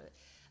vehicles for it.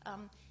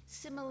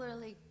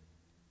 Similarly,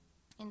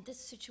 in this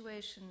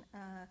situation,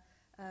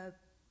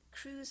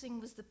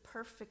 cruising was the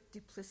perfect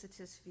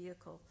duplicitous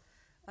vehicle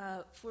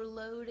for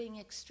loading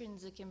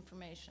extrinsic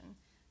information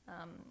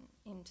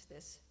into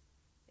this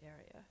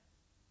area.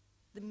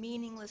 The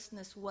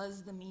meaninglessness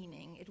was the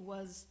meaning. It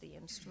was the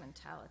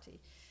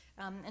instrumentality.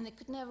 And it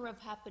could never have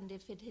happened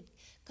if it had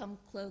come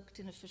cloaked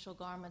in official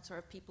garments or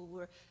if people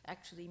were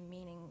actually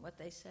meaning what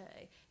they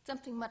say.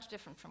 Something much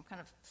different from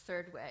kind of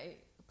third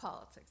way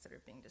politics that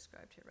are being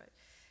described here, right?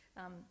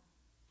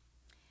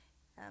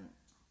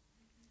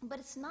 But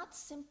it's not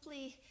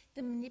simply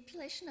the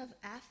manipulation of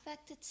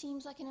affect. It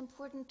seems like an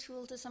important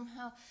tool to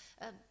somehow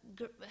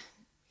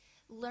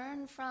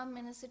learn from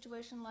in a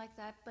situation like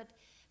that, but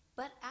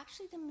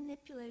actually the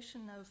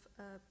manipulation of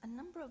a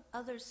number of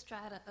other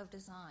strata of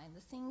design, the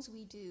things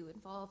we do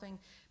involving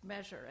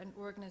measure and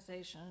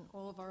organization and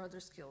all of our other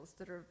skills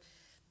that are,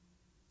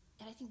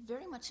 I think,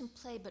 very much in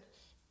play, but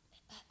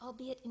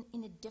albeit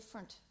in a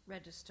different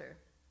register.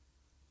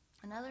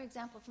 Another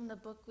example from the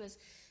book was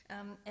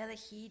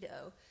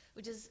elegido,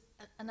 which is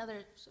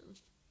another sort of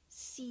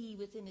sea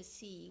within a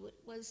sea.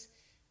 It was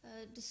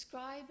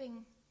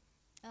describing,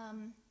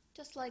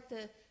 just like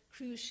the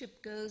cruise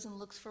ship goes and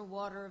looks for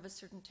water of a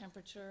certain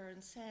temperature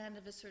and sand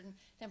of a certain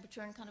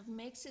temperature and kind of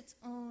makes its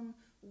own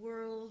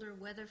world or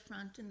weather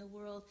front in the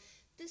world.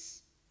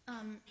 This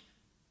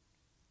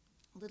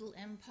little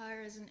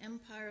empire is an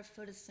empire of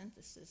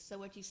photosynthesis. So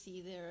what you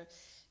see there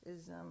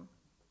is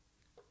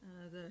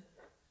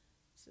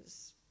this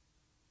is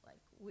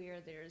like where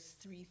there's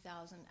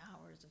 3,000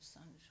 hours of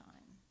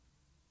sunshine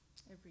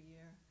every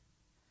year.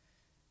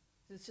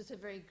 It's just a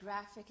very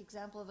graphic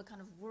example of a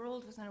kind of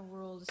world within a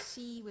world, a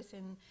sea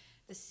within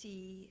the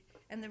sea.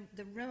 And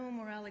the Rome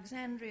or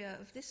Alexandria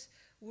of this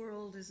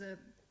world is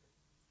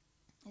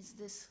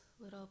this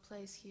little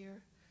place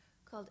here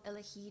called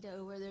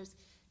Elegido, where there's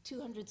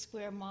 200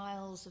 square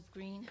miles of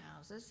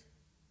greenhouses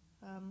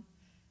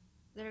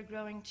that are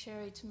growing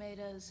cherry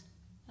tomatoes.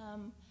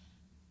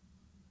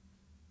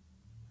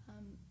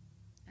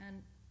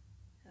 And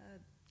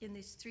in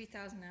these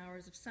 3,000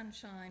 hours of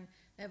sunshine,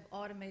 they have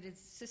automated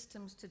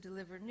systems to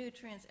deliver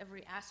nutrients.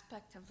 Every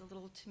aspect of the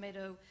little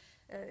tomato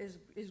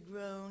is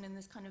grown in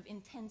this kind of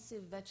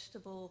intensive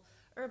vegetable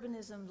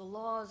urbanism. The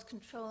laws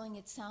controlling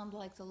it sound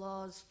like the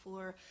laws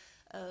for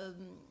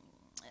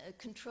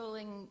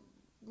controlling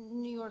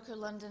New York or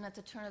London at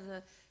the turn of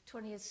the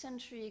 20th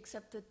century,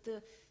 except that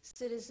the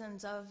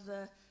citizens of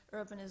the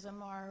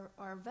urbanism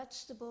are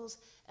vegetables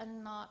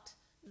and not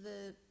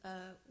the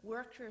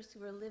workers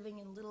who are living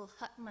in little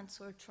hutments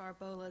or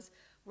charbolas,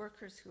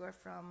 workers who are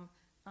from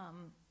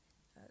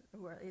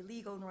who are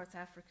illegal North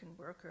African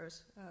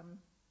workers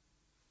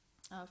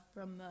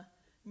from the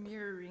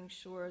mirroring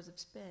shores of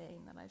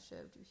Spain that I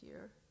showed you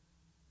here.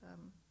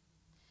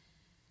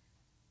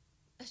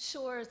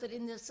 Shores that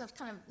in this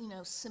kind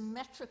of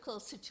symmetrical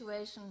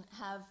situation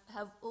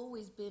have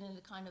always been in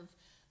a kind of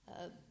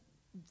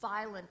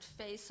violent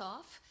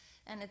face-off,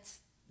 and it's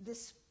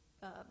this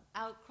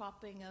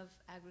outcropping of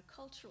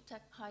agricultural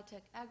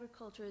high-tech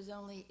agriculture has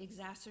only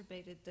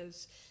exacerbated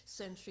those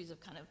centuries of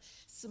kind of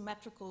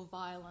symmetrical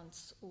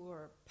violence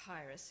or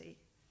piracy.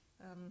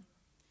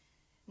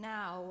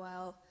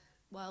 Now,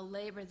 while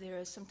labor there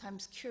is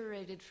sometimes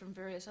curated from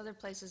various other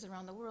places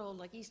around the world,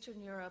 like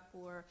Eastern Europe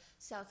or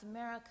South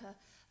America,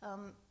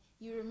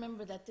 you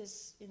remember that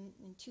this, in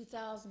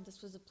 2000,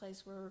 this was a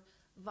place where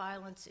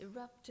violence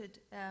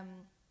erupted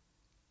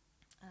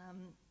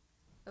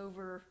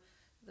over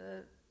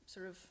the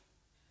sort of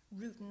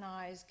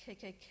routinized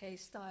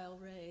KKK-style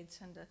raids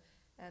and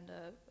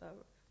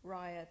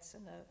riots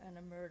and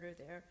a murder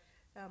there.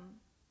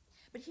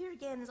 But here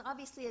again is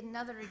obviously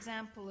another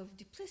example of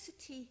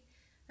duplicity,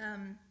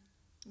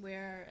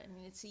 where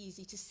it's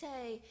easy to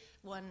say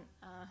one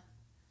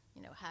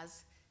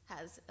has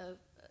a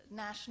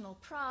national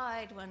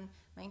pride, one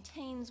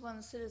maintains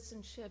one's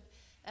citizenship,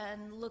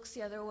 and looks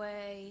the other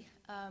way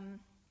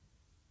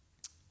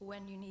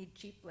when you need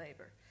cheap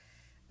labor.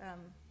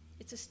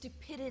 it's a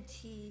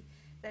stupidity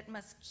that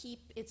must keep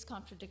its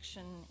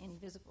contradiction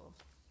invisible.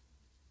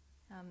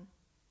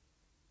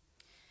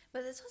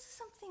 But there's also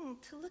something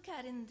to look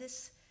at in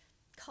this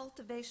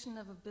cultivation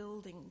of a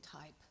building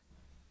type.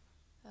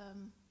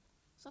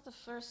 It's not the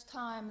first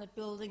time that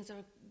buildings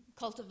are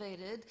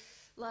cultivated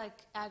like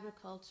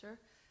agriculture.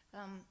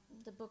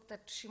 The book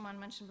that Schumann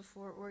mentioned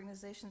before,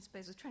 Organization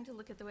Space, was trying to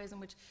look at the ways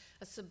in which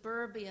a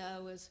suburbia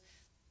was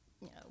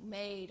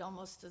made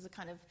almost as a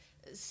kind of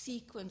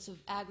sequence of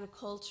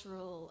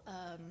agricultural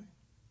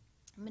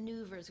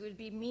maneuvers. It would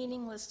be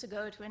meaningless to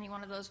go to any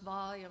one of those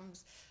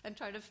volumes and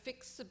try to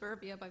fix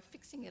suburbia by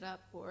fixing it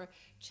up or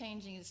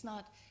changing. It's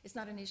not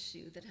an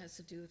issue that has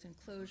to do with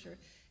enclosure.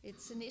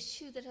 It's an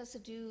issue that has to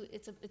do,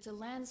 it's a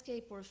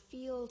landscape or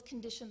field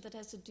condition that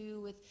has to do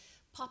with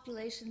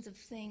populations of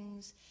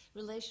things,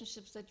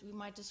 relationships that we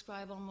might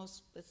describe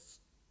almost with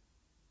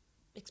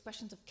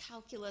expressions of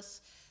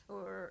calculus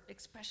or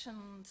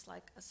expressions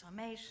like a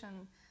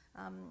summation.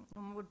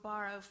 One would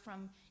borrow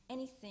from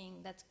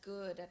anything that's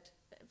good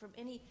from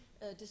any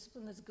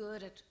discipline that's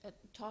good at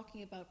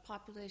talking about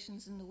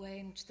populations and the way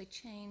in which they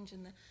change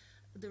and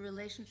the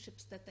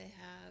relationships that they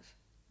have,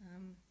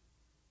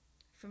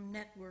 from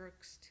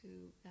networks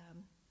to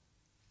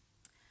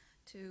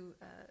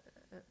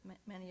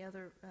many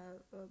other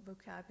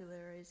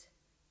vocabularies.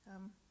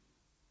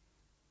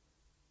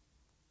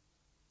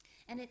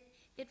 And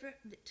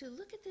to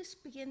look at this,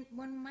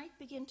 one might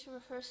begin to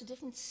rehearse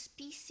different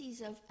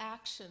species of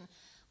action,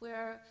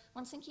 where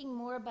one's thinking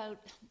more about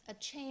a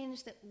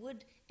change that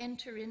would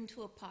enter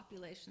into a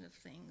population of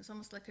things,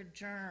 almost like a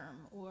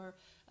germ or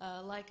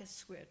like a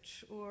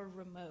switch or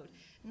remote.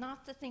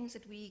 Not the things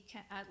that we,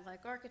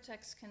 like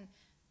architects, can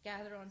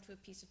gather onto a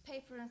piece of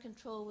paper and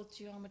control with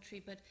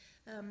geometry, but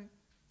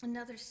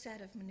another set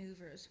of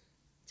maneuvers.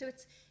 So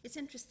it's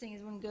interesting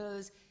as one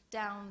goes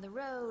down the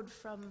road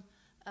from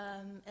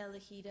El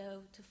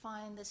Ejido to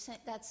find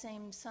that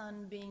same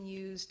sun being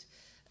used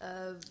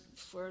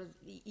for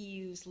the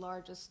EU's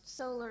largest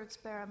solar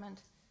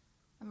experiment.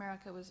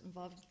 America was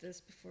involved in this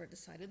before it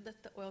decided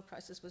that the oil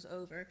crisis was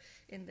over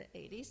in the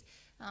 80s.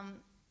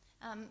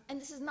 And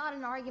this is not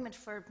an argument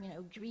for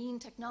green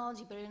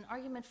technology, but an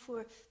argument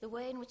for the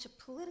way in which a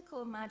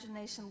political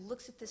imagination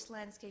looks at this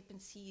landscape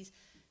and sees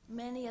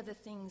many other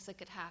things that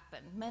could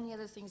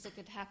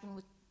happen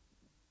with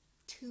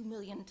 2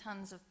 million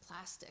tons of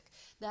plastic,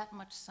 that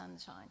much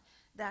sunshine,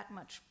 that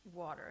much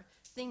water,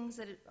 things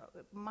that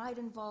might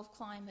involve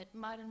climate,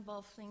 might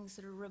involve things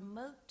that are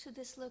remote to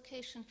this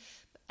location,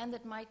 and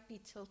that might be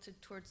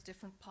tilted towards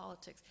different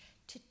politics,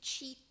 to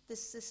cheat the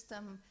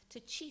system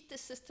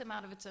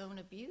out of its own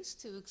abuse,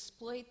 to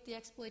exploit the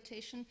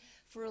exploitation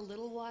for a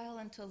little while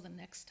until the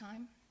next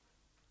time.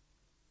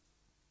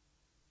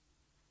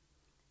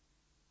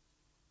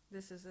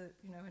 This is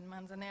in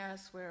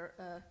Manzanares, where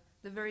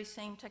the very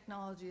same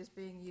technology is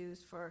being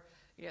used for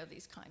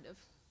these kind of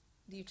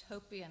the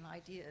utopian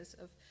ideas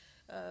of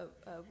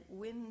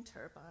wind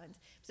turbines.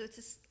 So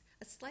it's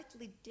a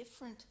slightly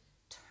different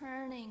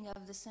turning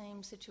of the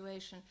same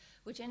situation,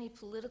 which any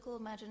political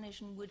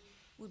imagination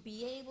would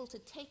be able to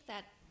take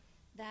that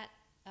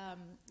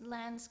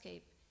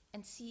landscape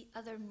and see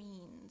other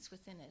means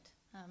within it.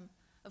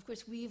 Of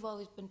course, we've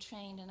always been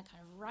trained in a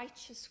kind of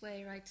righteous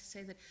way, right, to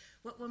say that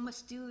what one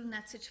must do in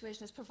that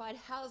situation is provide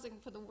housing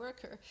for the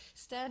worker,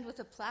 stand with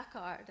a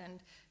placard,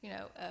 and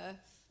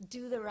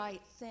do the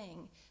right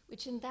thing,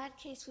 which in that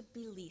case would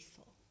be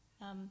lethal.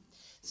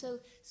 So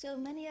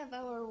many of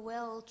our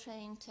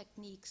well-trained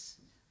techniques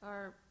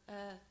are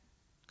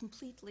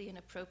completely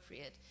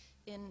inappropriate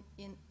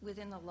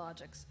within the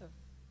logics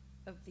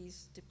of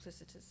these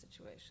duplicitous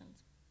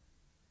situations.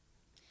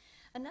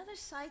 Another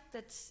site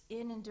that's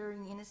in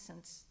Enduring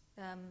Innocence,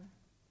 and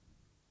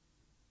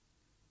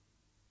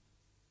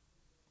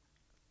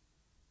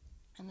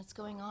it's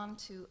going on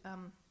to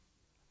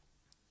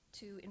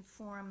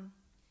inform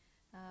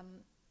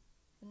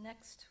the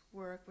next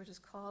work, which is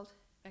called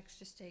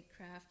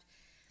Extrastatecraft,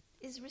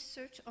 is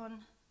research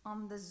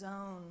on the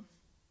zone.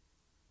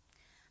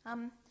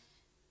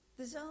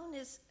 The zone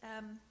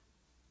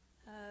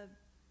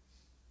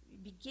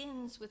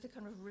begins with a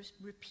kind of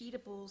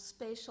repeatable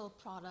spatial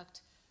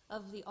product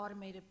of the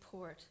automated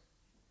port.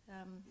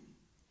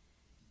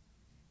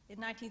 In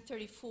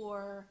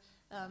 1934,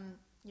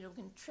 we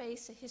can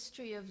trace a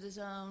history of the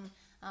zone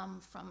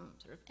from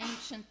sort of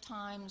ancient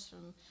times,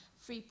 from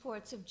free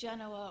ports of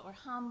Genoa or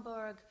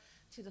Hamburg,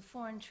 to the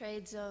foreign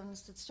trade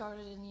zones that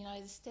started in the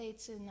United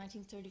States in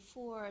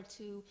 1934,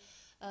 to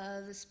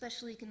the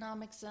special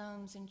economic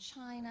zones in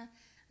China,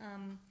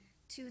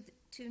 to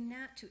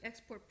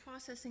export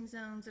processing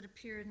zones that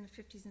appeared in the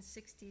 50s and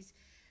 60s.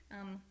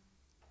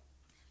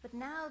 But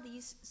now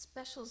these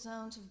special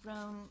zones have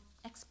grown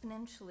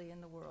exponentially in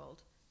the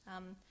world.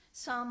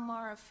 Some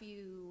are a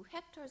few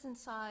hectares in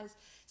size,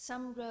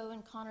 some grow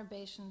in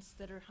conurbations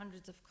that are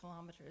hundreds of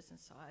kilometers in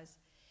size.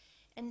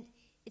 And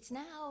it's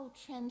now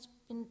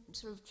been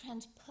sort of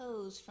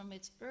transposed from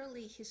its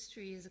early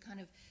history as a kind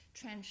of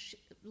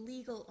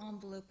legal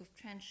envelope of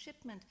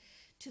transshipment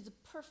to the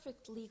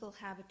perfect legal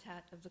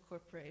habitat of the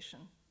corporation.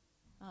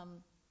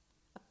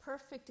 a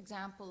perfect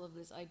example of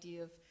this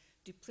idea of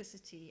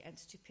duplicity and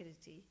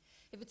stupidity.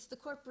 If it's the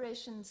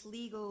corporation's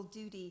legal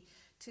duty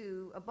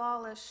to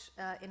abolish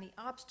any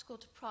obstacle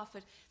to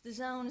profit, the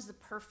zone is the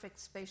perfect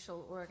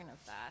spatial organ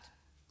of that.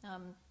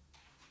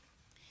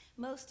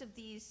 Most of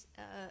these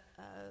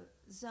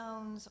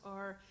zones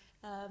are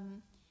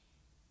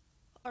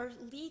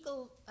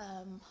legal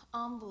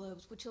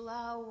envelopes which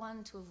allow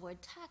one to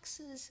avoid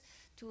taxes,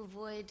 to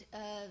avoid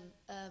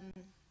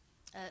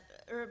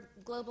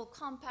global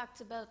compacts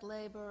about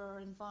labor or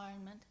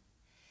environment.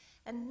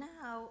 And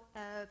now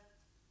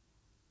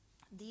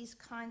these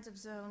kinds of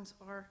zones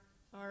are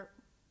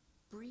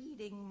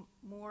breeding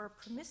more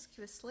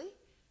promiscuously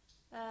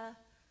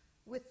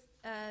with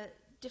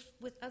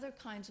other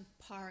kinds of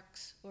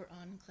parks or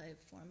enclave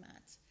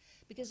formats,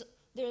 because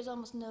there's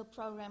almost no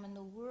program in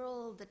the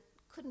world that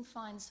couldn't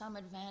find some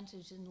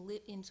advantage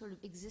in sort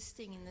of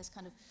existing in this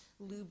kind of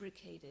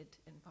lubricated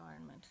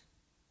environment.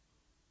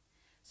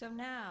 So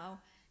now,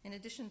 in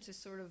addition to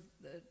sort of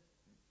the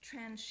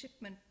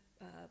transshipment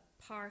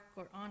park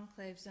or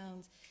enclave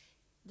zones,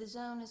 the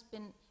zone has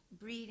been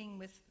breeding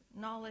with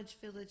knowledge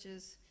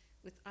villages,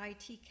 with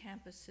IT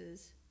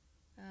campuses,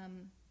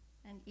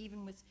 and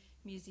even with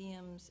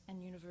museums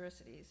and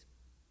universities.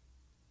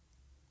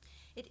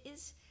 It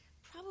is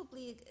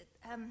probably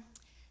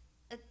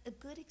a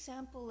good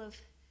example of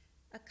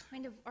a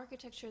kind of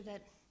architecture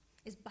that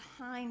is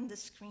behind the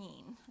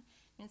screen.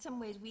 In some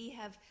ways,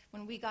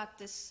 when we got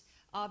this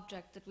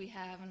object that we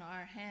have in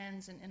our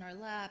hands and in our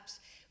laps,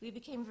 we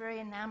became very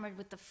enamored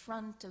with the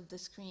front of the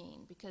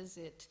screen because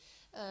it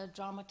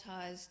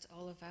dramatized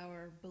all of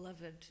our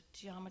beloved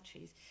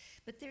geometries.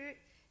 But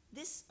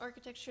this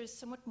architecture is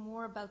somewhat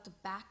more about the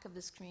back of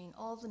the screen,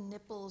 all the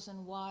nipples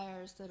and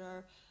wires that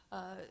are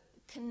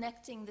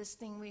connecting this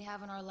thing we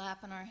have in our lap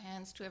and our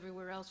hands to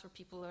everywhere else where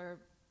people are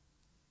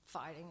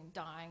fighting and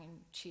dying and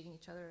cheating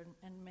each other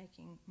and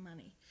making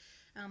money.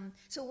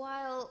 So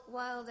while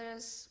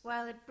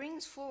it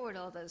brings forward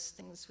all those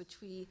things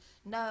which we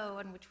know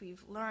and which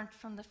we've learned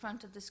from the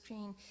front of the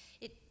screen,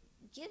 it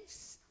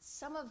gives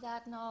some of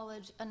that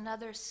knowledge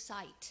another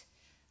sight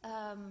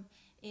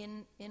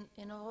in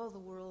all the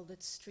world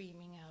that's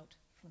streaming out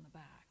from the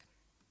back.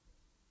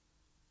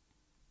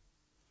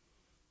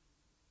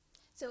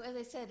 So as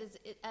I said,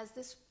 as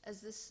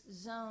this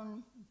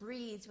zone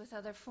breeds with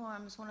other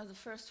forms, one of the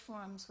first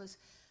forms was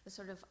a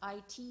sort of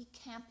IT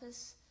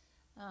campus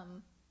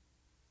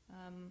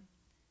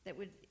that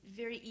would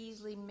very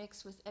easily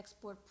mix with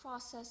export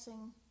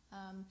processing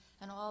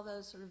and all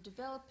those sort of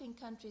developing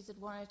countries that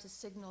wanted to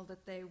signal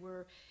that they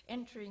were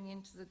entering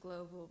into the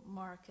global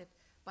market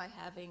by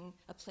having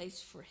a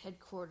place for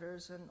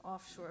headquarters and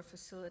offshore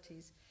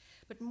facilities.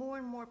 But more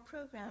and more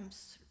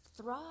programs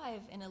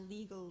thrive in a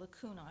legal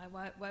lacuna.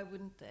 Why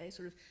wouldn't they?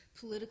 Sort of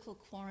political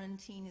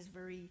quarantine is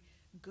very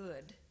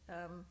good,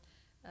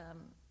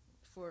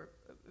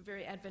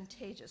 very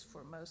advantageous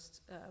for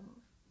most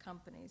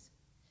companies.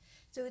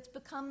 So it's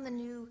become the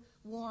new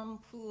warm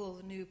pool,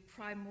 the new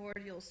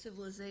primordial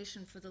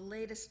civilization for the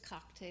latest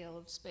cocktail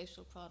of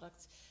spatial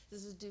products.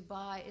 This is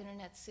Dubai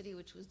Internet City,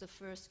 which was the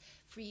first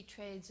free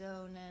trade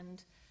zone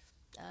and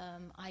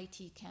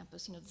IT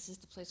campus. You know, this is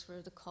the place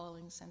where the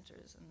calling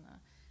centers and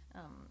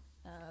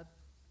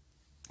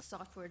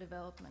software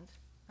development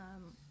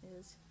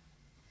is.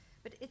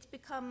 But it's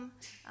become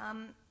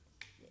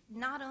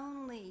not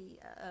only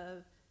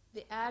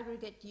the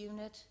aggregate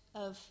unit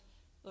of,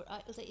 or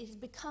it has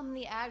become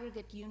the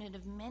aggregate unit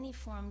of many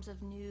forms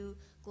of new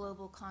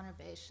global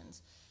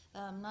conurbations.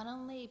 Not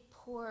only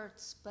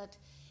ports, but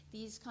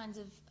these kinds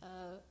of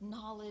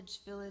knowledge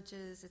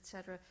villages,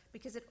 etc.,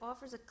 because it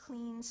offers a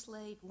clean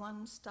slate,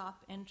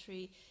 one-stop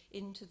entry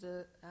into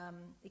the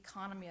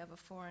economy of a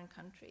foreign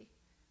country.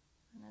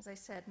 And as I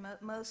said,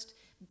 most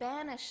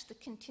banish the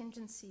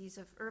contingencies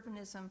of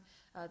urbanism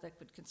that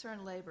would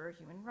concern labor,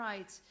 human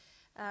rights,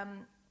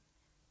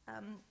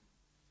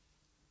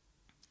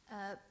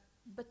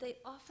 but they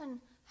often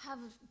have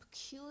a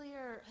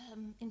peculiar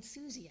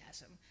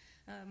enthusiasm.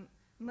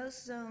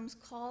 Most zones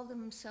call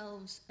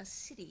themselves a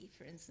city,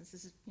 for instance.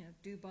 This is,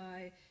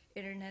 Dubai,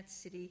 Internet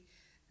City,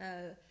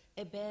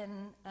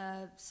 Eben,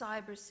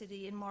 Cyber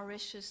City. In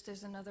Mauritius,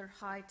 there's another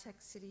high-tech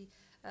city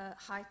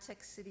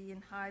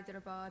in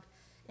Hyderabad.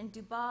 And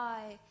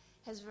Dubai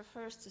has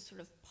rehearsed a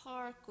sort of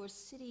park or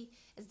city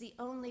as the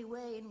only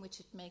way in which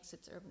it makes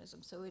its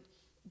urbanism. So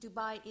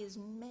Dubai is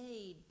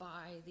made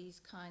by these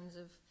kinds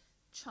of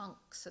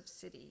chunks of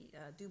city.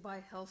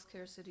 Dubai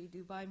Healthcare City,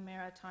 Dubai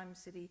Maritime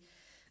City,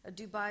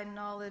 Dubai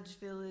Knowledge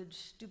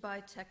Village,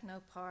 Dubai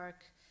Techno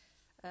Park,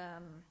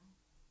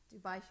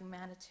 Dubai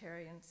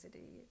Humanitarian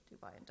City,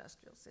 Dubai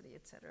Industrial City,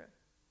 etc.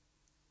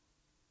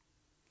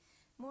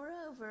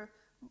 Moreover,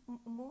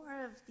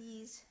 more of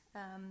these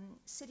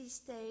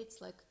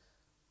city-states like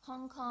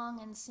Hong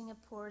Kong and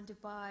Singapore and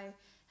Dubai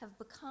have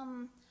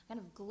become kind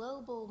of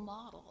global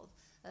model,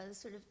 the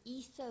sort of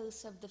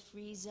ethos of the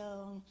free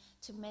zone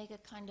to make a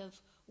kind of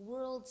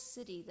world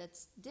city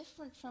that's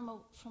different from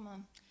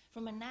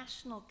from a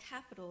national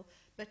capital,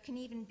 but can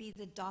even be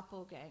the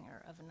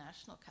doppelganger of a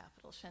national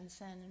capital.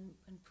 Shenzhen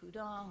and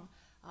Pudong,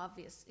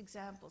 obvious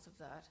examples of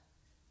that.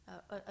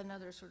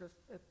 Another sort of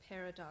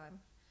paradigm.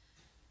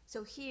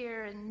 So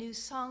here in New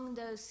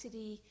Songdo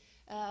City,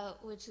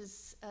 which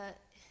is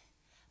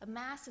a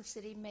massive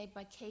city made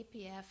by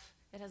KPF.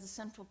 It has a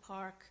central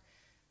park.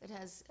 It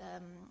has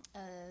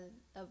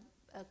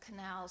a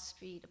canal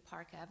street, a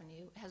park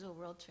avenue. It has a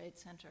World Trade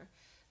Center.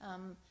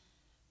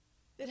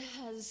 It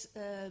has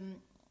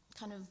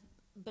kind of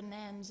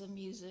bonanza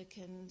music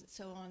and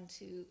so on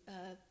to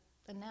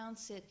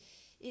announce it.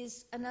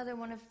 Is another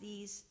one of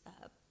these,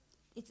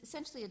 it's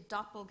essentially a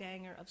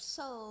doppelganger of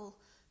Seoul,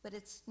 but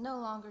it's no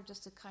longer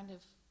just a kind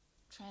of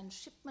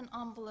transshipment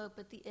envelope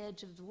at the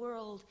edge of the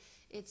world.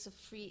 It's a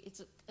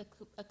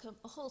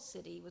whole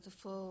city with a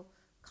full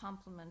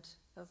complement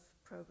of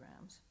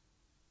programs.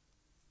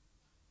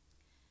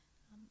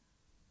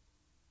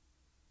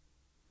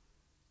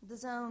 The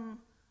zone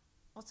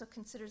also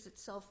considers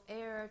itself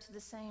heir to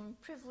the same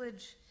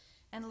privilege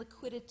and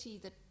liquidity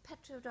that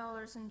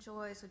petrodollars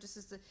enjoy. So just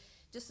as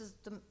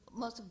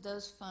most of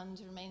those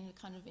funds remain in a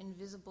kind of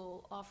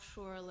invisible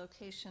offshore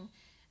location,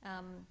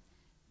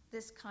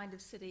 this kind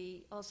of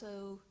city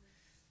also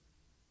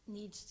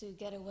needs to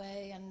get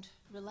away and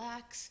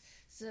relax.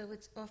 So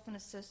it's often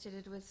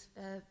associated with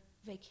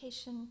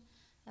vacation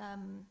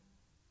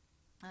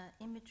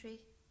imagery.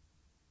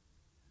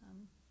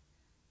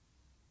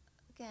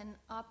 Again,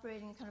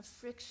 operating in a kind of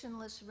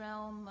frictionless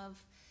realm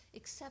of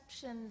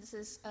exception. This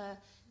is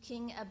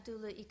King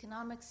Abdullah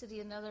Economic City,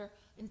 another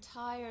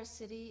entire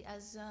city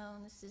as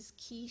zone. This is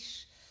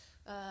Kish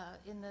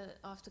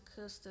off the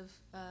coast of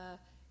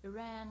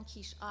Iran,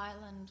 Kish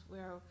Island,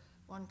 where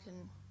one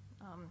can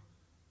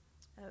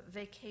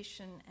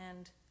vacation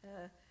and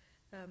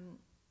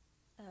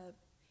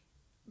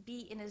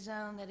be in a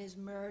zone that is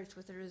merged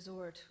with a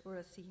resort or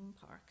a theme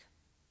park.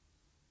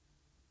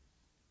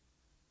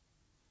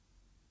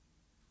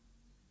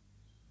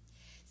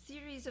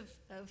 Theories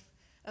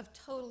of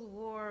total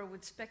war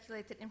would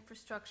speculate that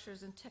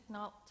infrastructures and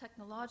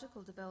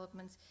technological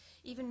developments,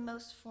 even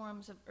most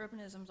forms of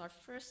urbanism, are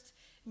first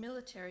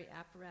military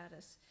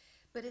apparatus.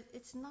 But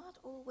it's not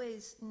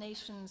always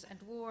nations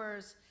and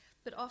wars,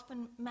 but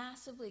often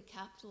massively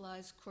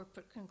capitalized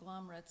corporate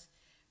conglomerates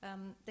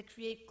that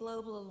create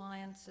global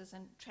alliances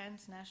and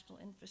transnational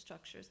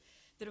infrastructures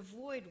that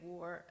avoid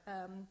war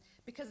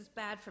because it's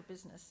bad for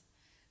business.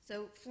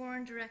 So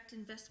foreign direct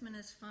investment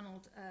is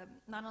funneled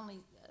not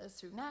only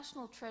through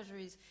national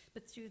treasuries,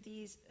 but through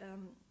these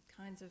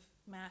kinds of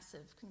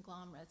massive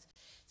conglomerates.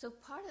 So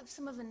part of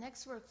some of the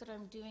next work that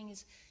I'm doing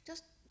is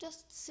just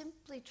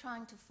simply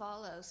trying to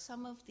follow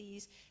some of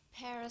these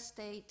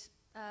parastate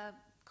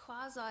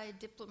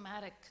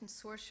quasi-diplomatic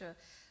consortia,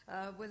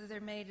 whether they're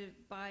made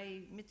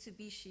by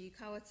Mitsubishi,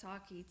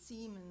 Kawasaki,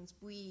 Siemens,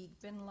 Bouygues,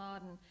 Bin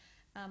Laden,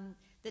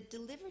 that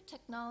deliver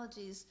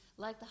technologies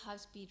like the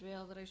high-speed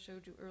rail that I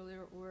showed you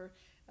earlier, or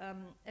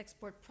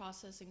export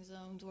processing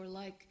zones, or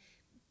like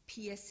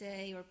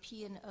PSA or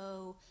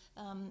P&O,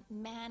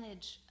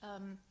 manage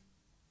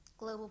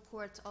global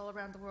ports all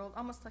around the world,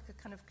 almost like a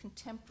kind of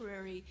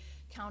contemporary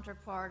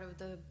counterpart of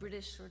the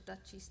British or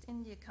Dutch East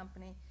India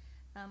Company.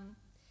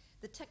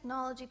 The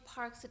technology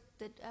parks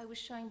that I was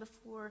showing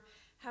before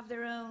have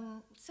their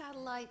own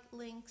satellite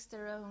links,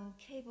 their own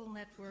cable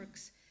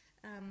networks,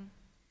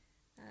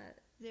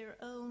 their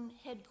own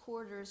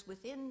headquarters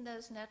within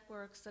those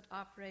networks that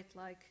operate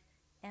like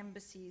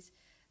embassies,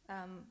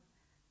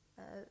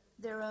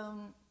 their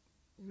own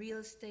real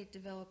estate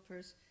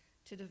developers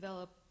to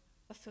develop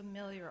a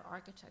familiar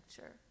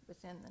architecture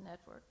within the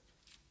network.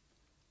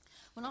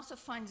 One also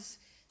finds,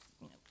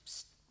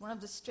 one of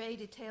the stray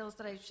details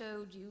that I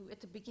showed you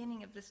at the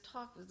beginning of this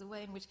talk was the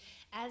way in which,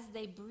 as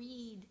they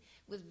breed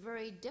with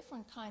very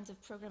different kinds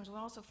of programs, one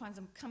also finds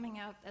them coming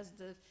out as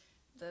the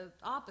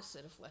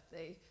opposite of what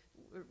they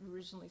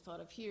originally thought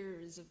of. Here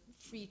is a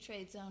free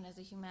trade zone as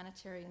a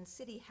humanitarian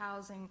city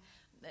housing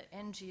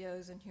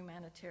NGOs and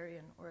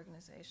humanitarian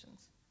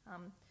organizations.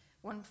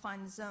 One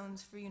finds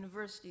zones for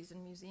universities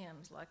and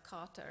museums like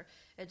Qatar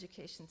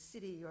Education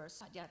City or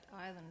Sadyat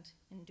Island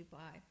in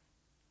Dubai.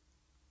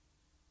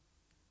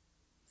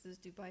 This is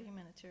Dubai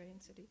Humanitarian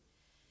City.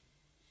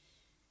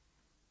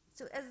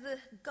 So as the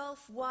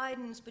gulf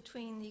widens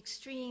between the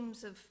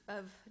extremes of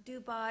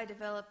Dubai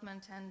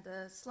development and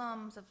the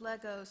slums of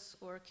Lagos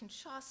or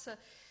Kinshasa,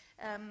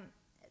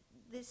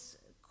 this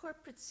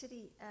corporate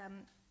city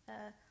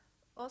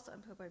also,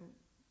 I hope I'm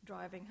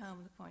driving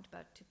home the point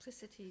about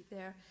duplicity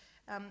there.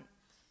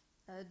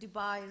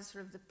 Dubai is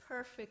sort of the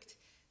perfect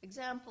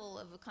example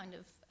of a kind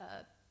of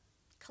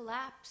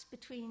collapse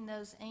between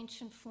those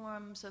ancient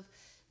forms of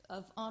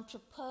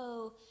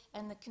entrepot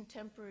and the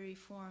contemporary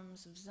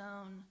forms of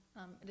zone.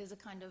 It is a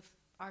kind of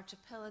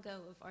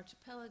archipelago of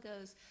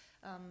archipelagos,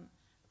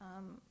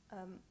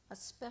 a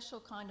special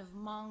kind of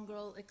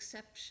mongrel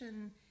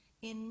exception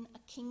in a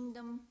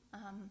kingdom,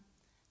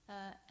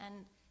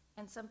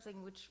 and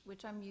something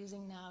which I'm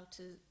using now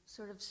to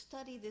sort of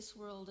study this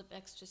world of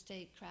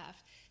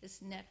extrastatecraft,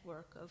 this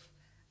network of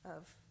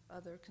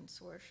other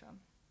consortia.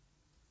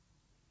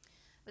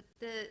 But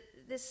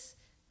this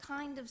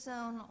kind of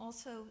zone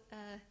also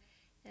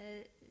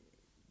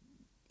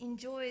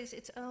enjoys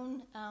its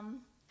own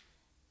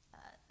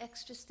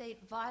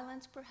extra-state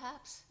violence,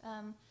 perhaps,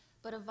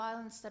 but a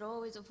violence that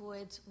always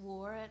avoids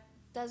war. It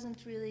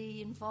doesn't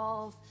really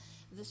involve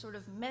the sort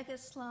of mega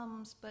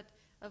slums, but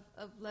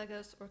of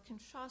Lagos or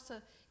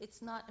Kinshasa.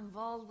 It's not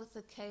involved with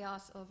the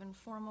chaos of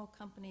informal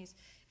companies.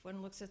 If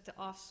one looks at the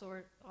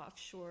offshore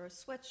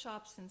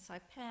sweatshops in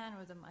Saipan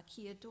or the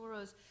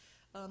maquiladoros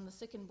on the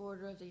Sican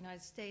border of the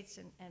United States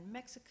and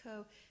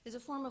Mexico, there's a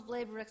form of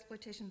labor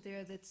exploitation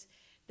there that's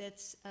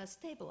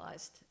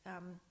stabilized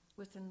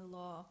within the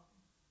law.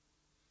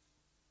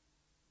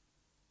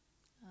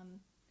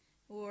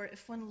 Or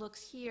if one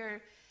looks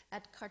here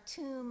at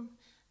Khartoum,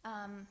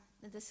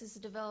 this is a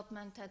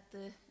development at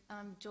the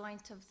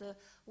joint of the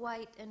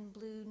White and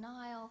Blue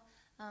Nile.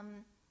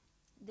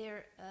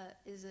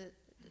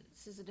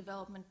 This is a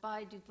development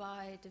by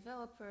Dubai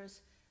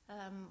developers,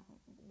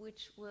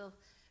 which will,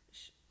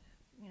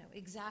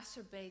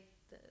 exacerbate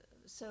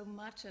so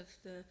much of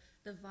the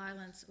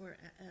violence or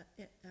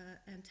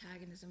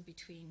antagonism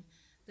between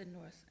the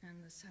North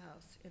and the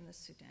South in the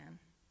Sudan.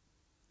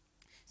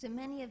 So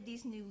many of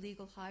these new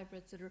legal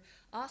hybrids that are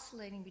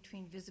oscillating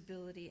between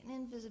visibility and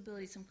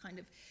invisibility, some kind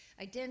of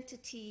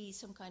identity,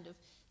 some kind of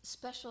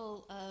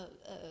special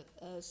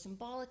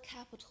symbolic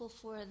capital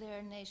for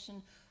their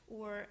nation,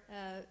 or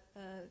a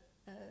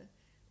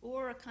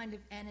kind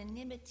of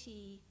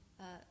anonymity,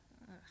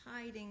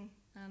 hiding.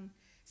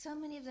 So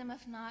many of them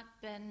have not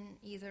been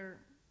either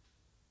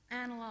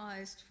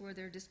analyzed for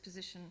their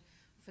disposition,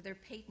 for their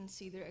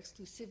patency, their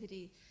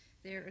exclusivity,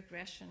 their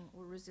aggression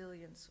or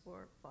resilience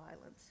or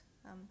violence.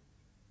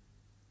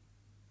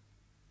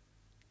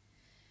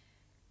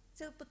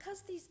 So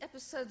because these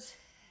episodes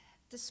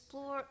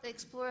explore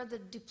the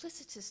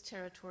duplicitous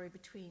territory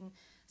between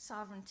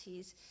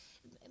sovereignties,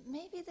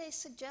 maybe they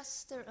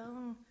suggest their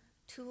own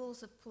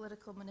tools of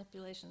political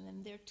manipulation,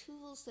 and they're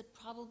tools that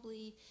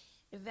probably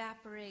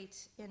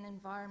evaporate in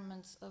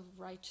environments of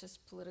righteous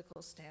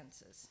political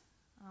stances.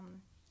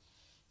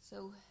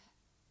 So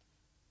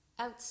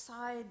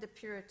outside the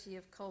purity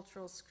of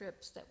cultural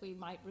scripts that we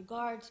might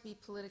regard to be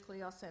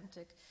politically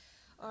authentic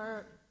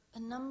are a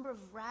number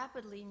of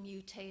rapidly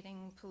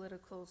mutating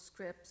political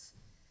scripts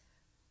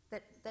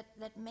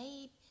that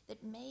may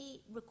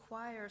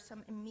require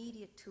some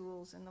immediate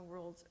tools in the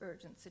world's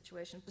urgent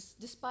situation,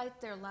 despite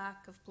their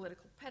lack of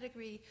political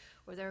pedigree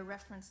or their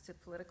reference to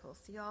political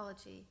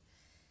theology.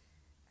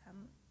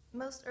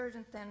 Most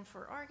urgent then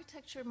for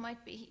architecture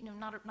might be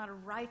not a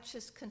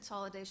righteous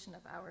consolidation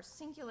of our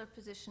singular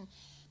position,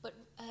 but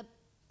a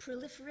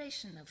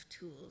proliferation of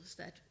tools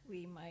that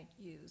we might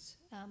use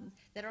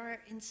that are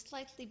in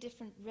slightly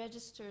different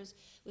registers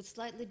with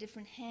slightly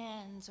different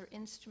hands or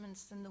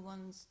instruments than the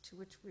ones to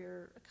which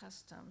we're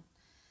accustomed.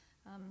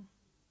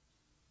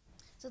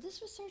 So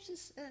this research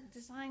is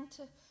designed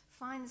to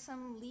find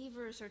some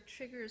levers or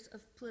triggers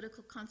of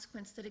political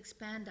consequence that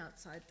expand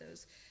outside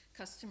those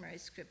customary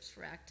scripts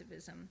for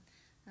activism.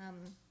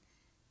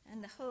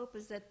 And the hope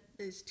is that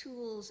these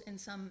tools in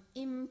some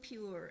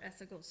impure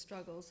ethical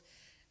struggles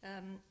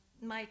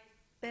might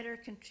better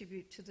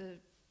contribute to the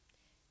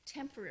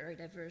temporary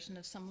diversion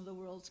of some of the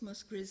world's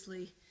most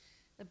grisly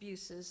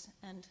abuses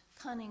and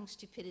cunning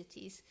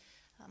stupidities.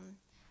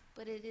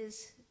 But it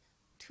is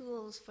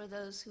tools for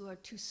those who are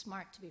too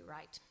smart to be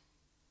right.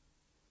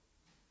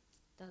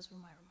 Those were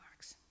my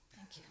remarks.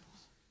 Thank you.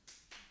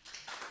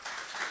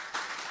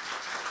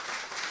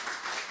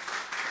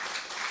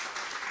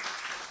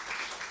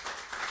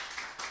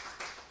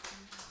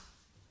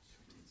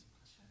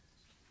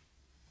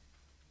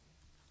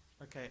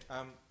 Okay,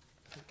 I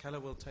think Keller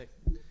will take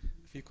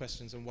a few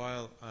questions, and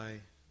while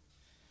I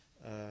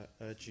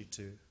urge you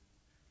to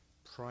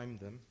prime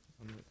them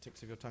on the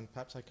tips of your tongue,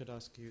 perhaps I could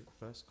ask you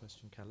the first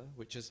question, Keller,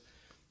 which is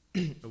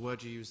a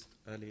word you used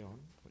early on,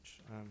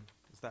 which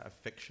is that of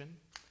fiction.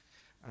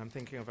 I'm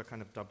thinking of a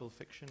kind of double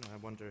fiction. I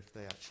wonder if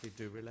they actually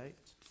do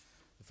relate.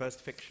 The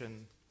first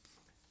fiction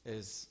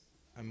is,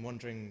 I'm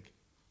wondering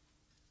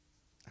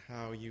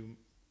how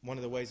one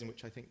of the ways in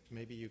which I think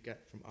maybe you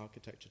get from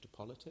architecture to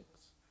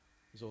politics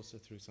is also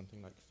through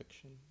something like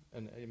fiction.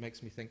 And it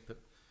makes me think that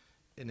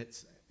in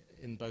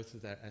both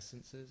of their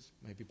essences,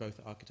 maybe both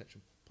architecture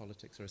and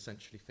politics are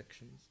essentially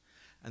fictions.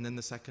 And then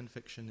the second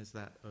fiction is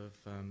that of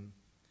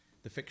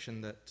the fiction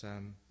that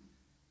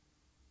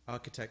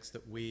architects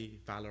that we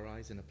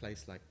valorize in a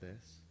place like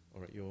this,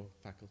 or at your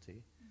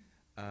faculty,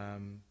 their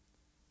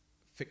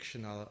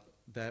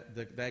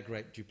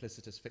great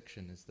duplicitous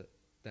fiction is that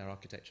their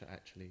architecture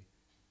actually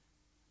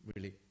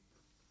really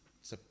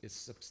is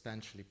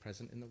substantially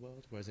present in the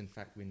world, whereas in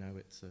fact we know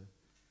it's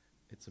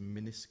a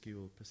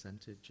minuscule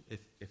percentage,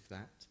 if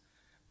that.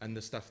 And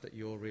the stuff that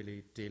you're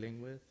really dealing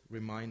with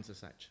reminds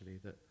us actually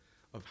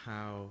of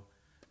how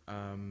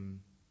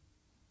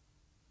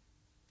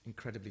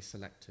incredibly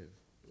selective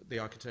the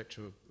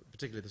architecture,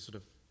 particularly the sort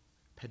of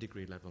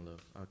pedigree level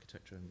of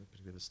architecture, and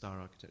particularly the star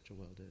architecture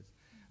world is.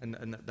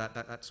 And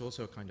that's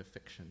also a kind of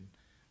fiction,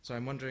 So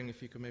I'm wondering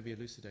if you could maybe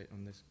elucidate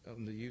on this,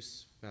 on the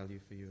use value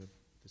for you of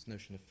this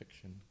notion of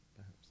fiction,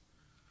 perhaps.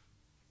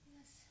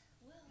 Yes,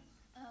 well,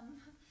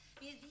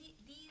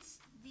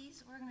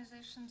 these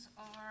organizations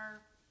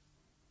are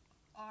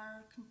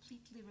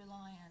completely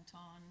reliant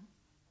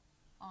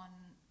on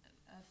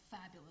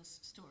fabulous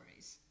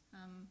stories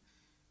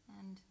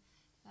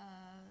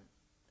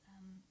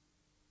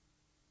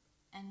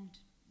and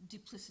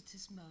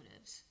duplicitous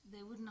motives.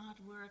 They would not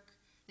work.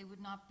 They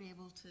would not be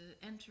able to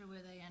enter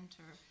where they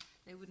enter.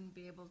 They wouldn't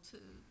be able to.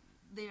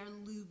 They are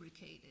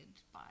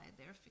lubricated by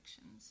their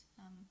fictions.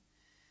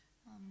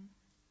 And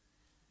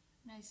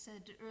I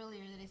said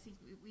earlier that I think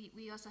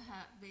we also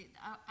have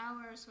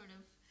our sort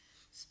of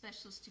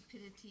special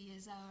stupidity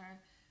is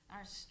our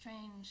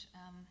strange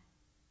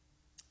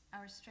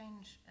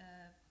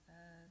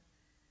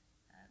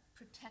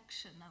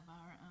protection of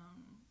our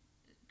own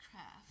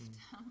craft.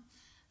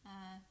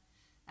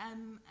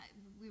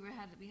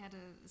 We had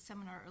a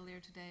seminar earlier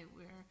today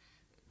where,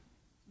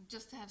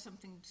 just to have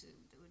something that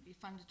would be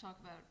fun to talk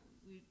about,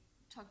 we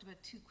talked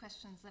about two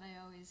questions that I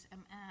always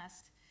am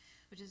asked,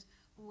 which is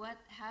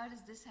how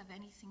does this have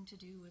anything to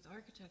do with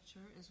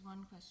architecture is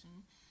one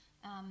question,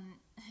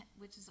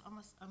 which is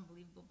almost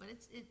unbelievable, but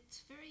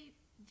it's very,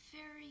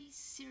 very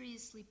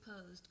seriously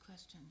posed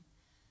question.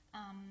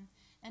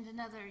 And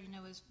another,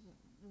 is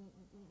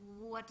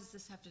what does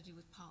this have to do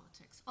with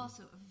politics?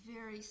 Also a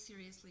very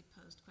seriously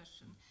posed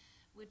question,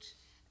 which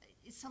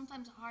is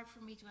sometimes hard for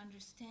me to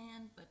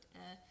understand, but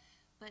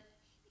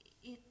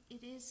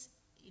it is,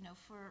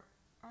 for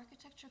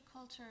architecture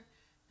culture,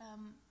 a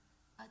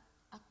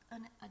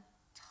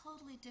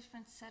totally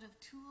different set of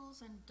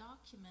tools and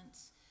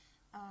documents,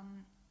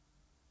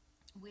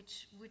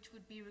 which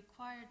would be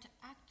required to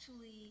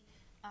actually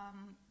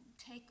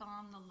take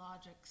on the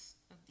logics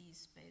of these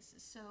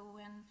spaces. So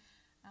when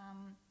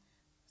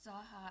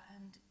Zaha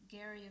and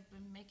Gary have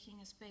been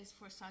making a space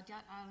for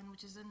Saadiyat Island,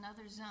 which is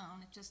another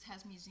zone, it just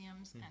has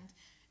museums and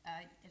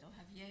it'll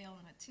have Yale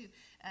in it too,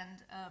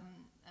 and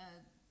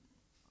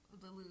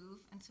the Louvre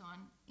and so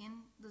on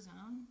in the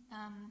zone.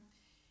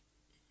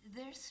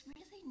 There's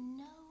really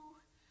no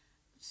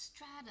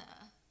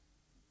strata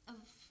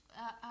of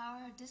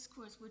our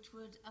discourse which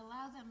would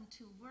allow them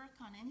to work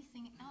on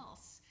anything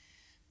else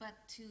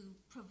but to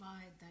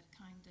provide that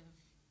kind of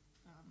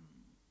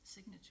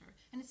signature.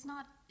 And it's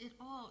not at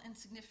all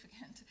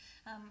insignificant.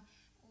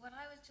 What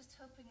I was just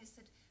hoping is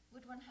that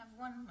would one have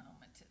one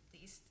moment at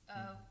least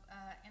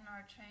in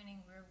our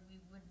training where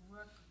we would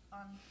work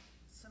on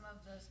some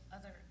of those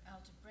other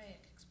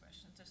algebraic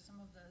expressions or some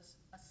of those,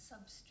 a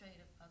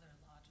substrate of other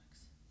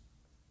logics.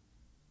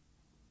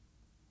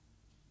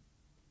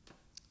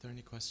 Are there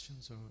any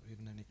questions or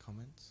even any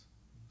comments?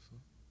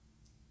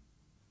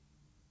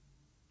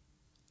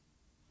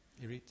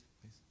 Irit,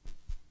 please.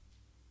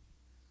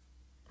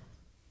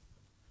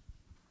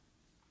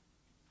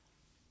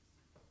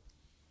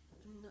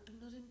 I'm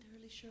not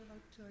entirely sure how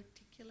to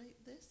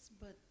articulate this,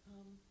 but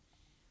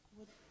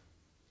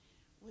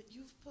what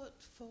you've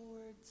put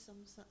forward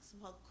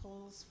somehow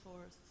calls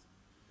forth,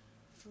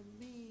 for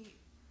me,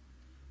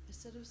 a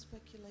set of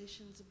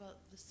speculations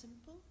about the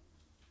simple.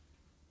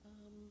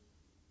 And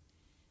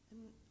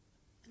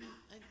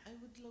I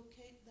would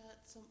locate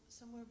that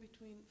somewhere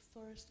between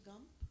Forrest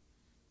Gump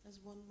as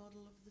one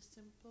model of the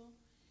simple,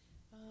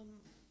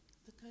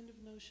 the kind of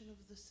notion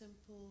of the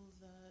simple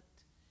that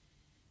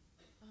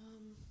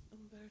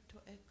Umberto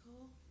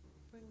Eco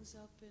brings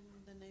up in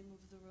The Name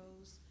of the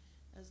Rose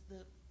as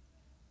those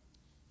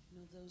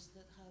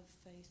that have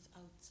faith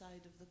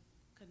outside of the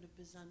kind of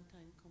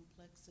Byzantine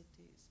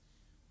complexities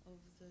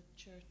of the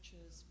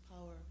church's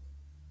power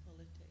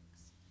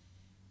politics.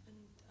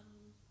 And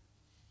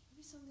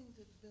maybe something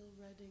that Bill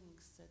Redding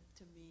said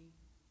to me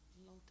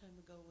a long time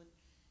ago when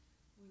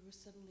we were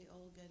suddenly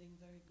all getting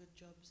very good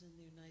jobs in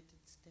the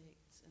United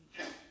States, and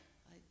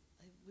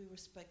we were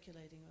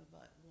speculating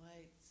about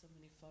why so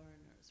many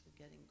foreigners were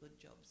getting good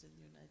jobs in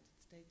the United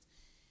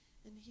States.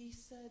 And he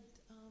said,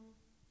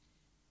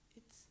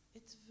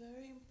 it's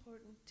very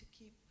important to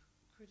keep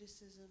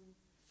criticism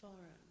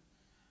foreign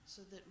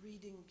so that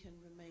reading can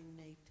remain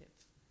native.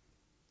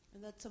 And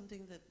that's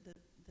something that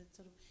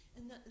sort of,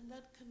 and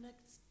that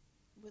connects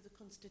with the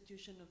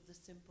constitution of the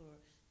simple,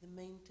 or the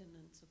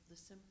maintenance of the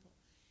simple.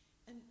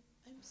 And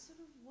I'm sort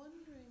of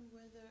wondering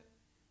whether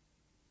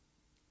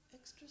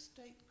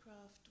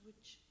extrastatecraft,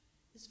 which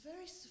is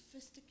very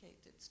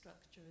sophisticated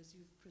structure as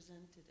you've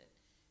presented it,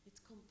 it's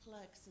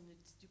complex and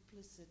it's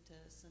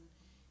duplicitous and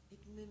it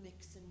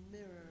mimics and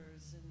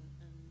mirrors and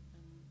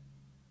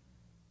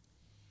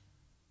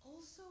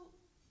also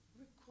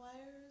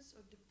requires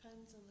or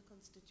depends on the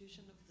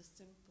constitution of the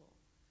simple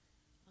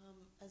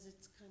as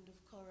its kind of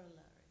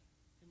corollary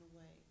in a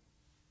way.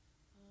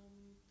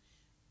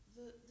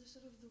 The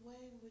sort of the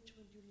way in which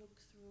when you look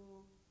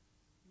through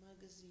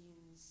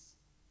magazines,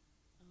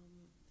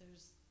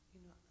 there's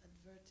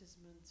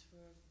advertisements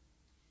for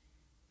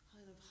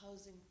kind of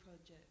housing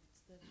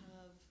projects that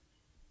have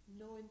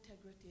no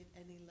integrity at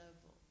any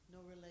level,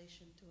 no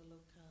relation to a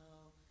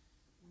locale,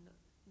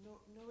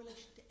 no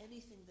relation to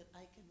anything that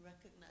I can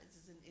recognize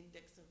as an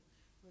index of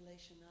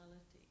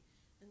relationality.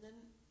 And then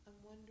I'm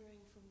wondering,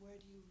 from where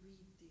do you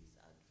read these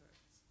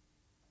adverts?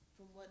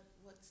 From what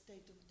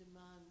state of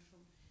demand?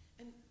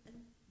 And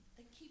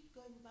I keep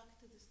going back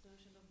to this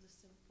notion of the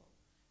simple.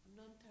 I'm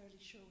not entirely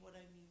sure what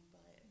I mean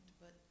by it,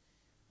 but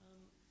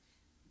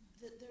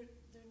that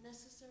they're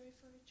necessary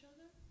for each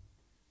other.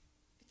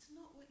 It's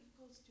not what you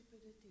call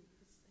stupidity,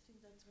 because I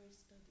think that's very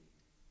studied.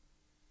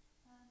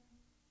 I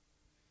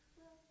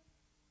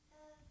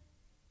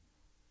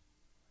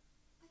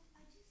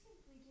do think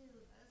we do.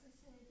 As I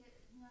say,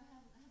 I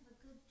have a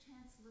good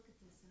chance to look at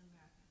this in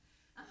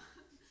America.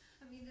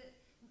 I mean,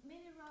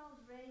 maybe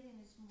Ronald Reagan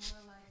is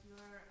more like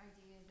your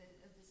idea of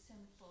the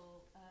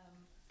simple,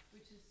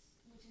 which is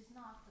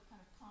not the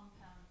kind of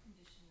compound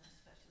condition of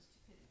special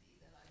stupidity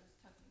that I was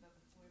talking about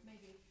before.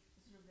 Maybe a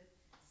sort of the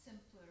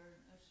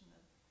simpler notion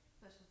of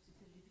special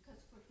stupidity, because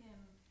for him,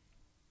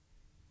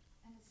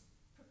 and it's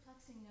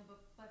perplexing, but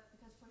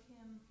because for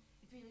him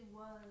it really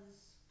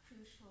was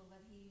crucial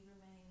that he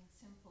remained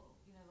simple.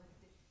 Like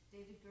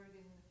David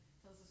Gergen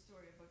tells a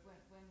story about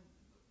when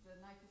the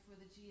night before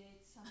the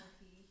G8 summit,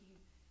 he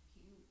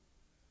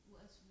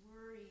was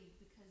worried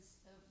because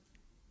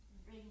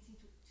Reagan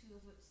seemed to have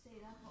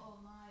stayed up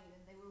all night,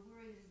 and they were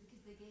worried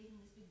because they gave him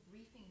this big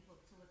briefing book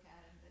to look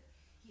at, and that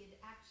he had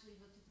actually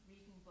looked at the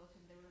briefing book,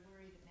 and they were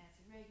worried that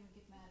Nancy Reagan would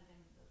get mad at him,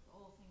 the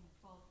whole thing would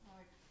fall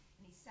apart.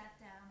 And he sat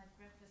down at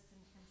breakfast and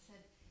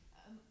said,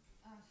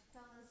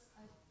 fellas,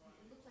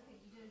 it looked like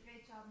you did a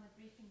great job in the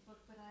briefing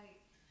book, but I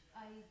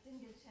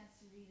didn't get a chance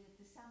to read it.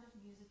 The Sound of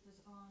Music was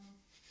on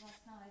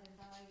last night, and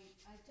I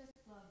just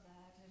love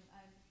that.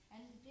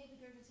 And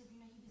David Gergen said,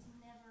 he was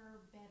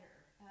never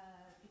better,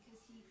 because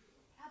he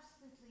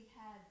absolutely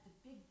had the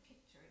big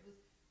picture. It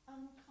was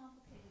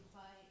uncomplicated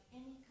by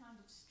any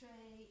kind of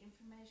stray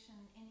information,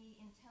 any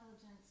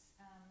intelligence.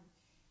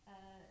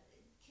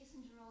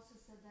 Kissinger also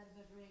said that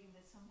about Reagan,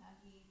 that somehow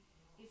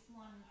if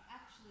one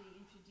actually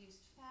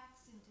introduced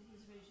facts into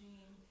his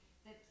regime,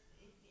 that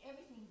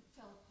everything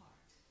fell apart.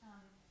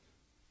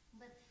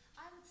 But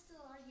I would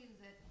still argue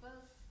that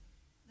both,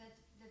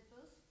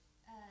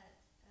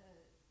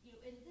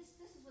 and this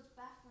is what's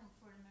baffling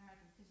for an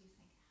American, because you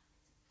think,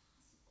 how is it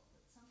possible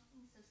that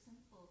something so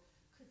simple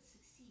could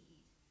succeed?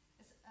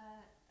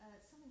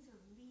 Something so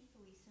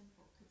lethally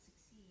simple could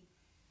succeed.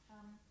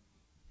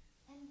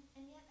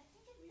 And yet I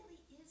think it really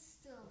is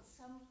still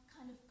some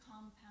kind of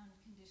compound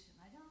condition.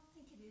 I don't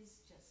think it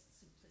is just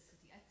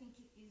simplicity. I think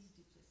it is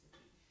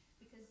duplicity,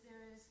 because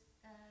there is,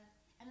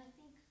 and I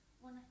think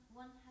one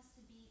has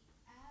to be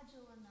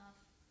agile enough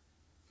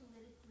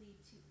politically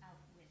to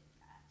outwit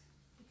that,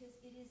 because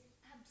it is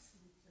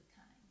absolutely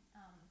cunning.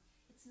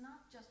 It's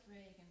not just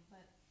Reagan,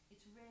 but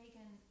it's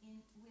Reagan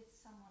with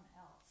someone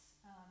else,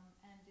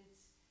 and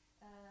it's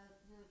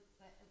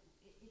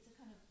it's a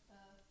kind of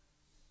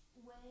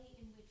way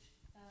in which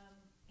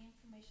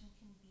information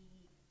can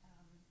be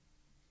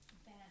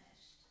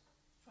banished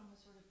from a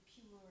sort of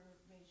pure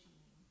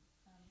regime.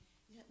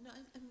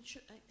 I'm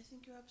sure. I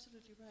think you're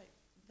absolutely right.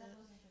 That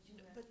wasn't what you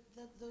read. But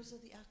those are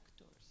the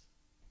actors,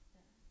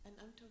 Yeah. and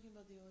I'm talking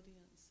about the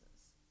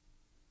audiences,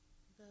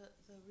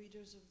 the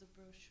readers of the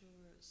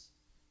brochures,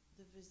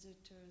 the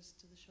visitors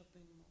to the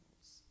shopping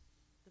malls,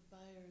 the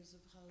buyers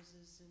of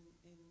houses in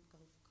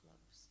golf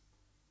clubs,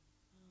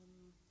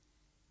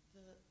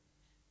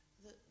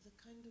 the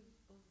kind of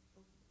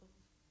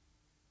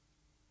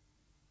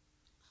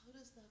how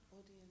does that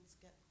audience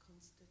get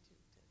constituted?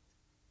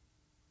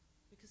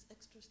 Because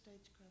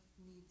Extrastatecraft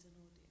needs an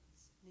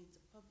audience, needs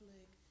a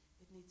public,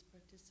 it needs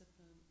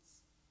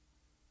participants.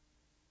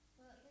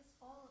 Well, I guess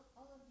all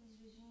of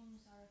these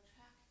regimes are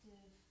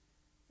attractive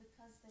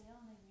because they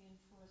only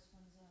reinforce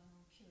one's own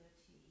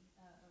purity,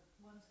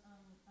 one's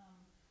own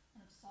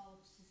kind of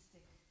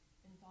solipsistic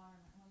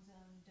environment, one's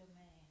own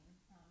domain.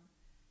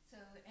 So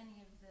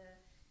any of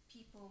the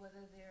people,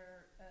 whether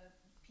they're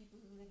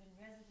people who live in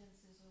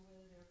residences or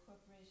whether they're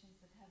corporations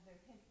that have their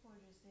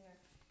headquarters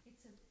there,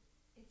 it's a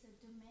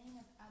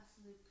domain of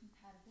absolute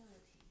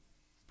compatibility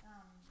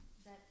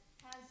that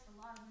has a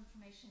lot of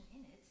information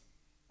in it.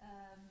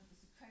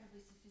 It's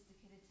incredibly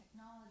sophisticated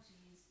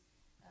technologies,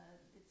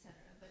 etc.,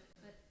 but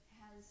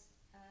has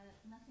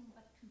nothing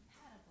but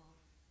compatible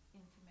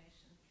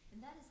information,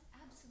 and that is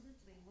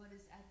absolutely what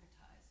is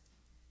advertised.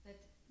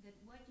 That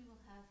what you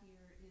will have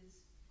here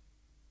is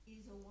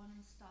a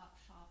one-stop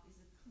shop, is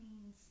a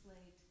clean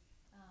slate,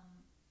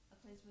 a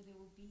place where there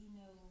will be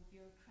no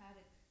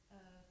bureaucratic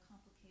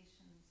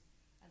complications.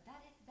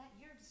 That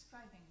you're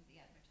describing the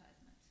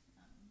advertisement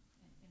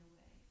in a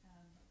way.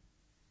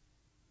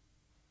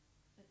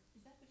 But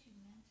is that what you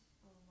meant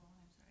all along?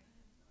 I'm sorry.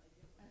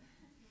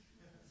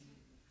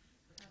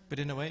 But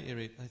in a way,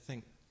 Iri, I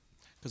think,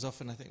 because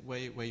often I think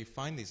where you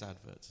find these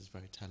adverts is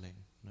very telling,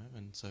 no?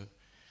 And so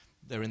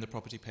they're in the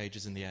property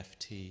pages in the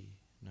FT,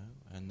 no?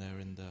 And they're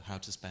in the How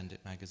to Spend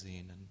It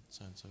magazine and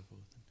so on and so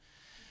forth.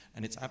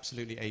 And it's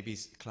absolutely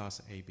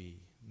class AB,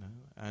 no?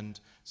 And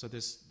so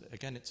this,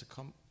 again, it's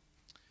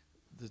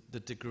the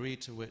degree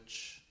to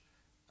which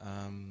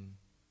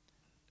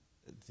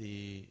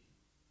the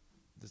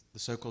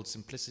so-called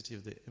simplicity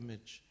of the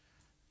image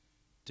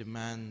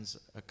demands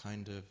a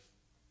kind of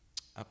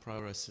a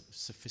priori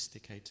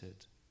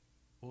sophisticated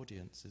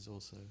audience is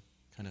also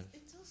kind of...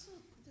 It's also,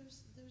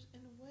 there's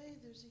in a way,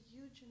 there's a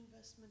huge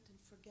investment in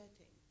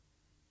forgetting.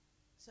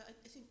 So I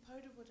think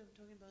part of what I'm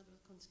talking about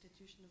with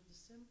Constitution of the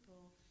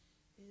Simple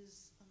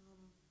is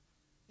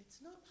it's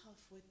not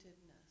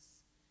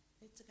half-wittedness.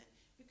 It's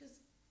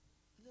because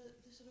the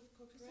sort of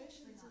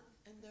corporations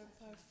and their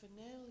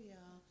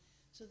paraphernalia,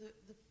 so the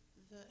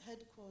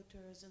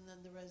headquarters and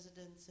then the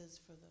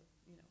residences for the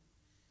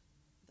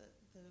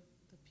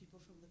people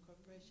from the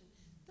corporation,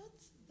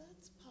 that's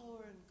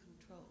power and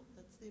control.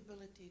 That's the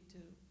ability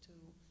to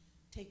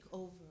take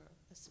over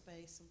a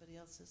space, somebody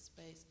else's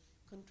space,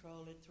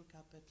 control it through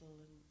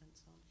capital and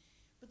so on.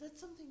 But that's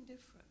something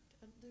different.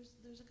 And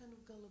there's a kind of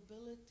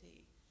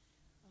gullibility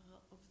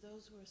of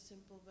those who are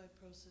simple by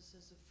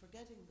processes of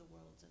forgetting the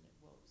worlds and it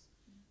woes.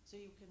 So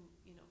you can,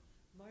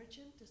 march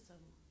into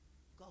some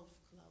golf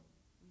club,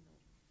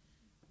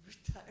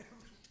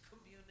 retirement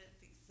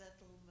community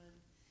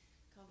settlement,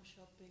 come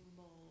shopping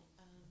mall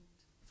and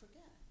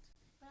forget.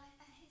 But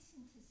I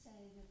hasten to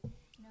say that,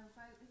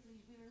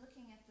 if we were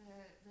looking at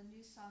the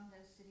new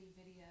Sondo City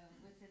video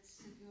with its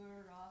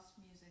Sigur Rós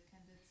music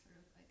and its sort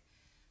of like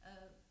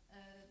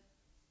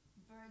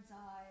bird's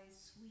eye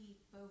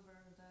sweep over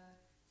the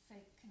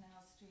fake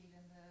Canal Street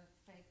and the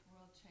fake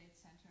World Trade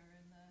Center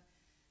and the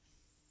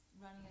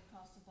running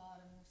across the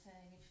bottom and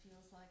saying it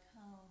feels like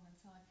home and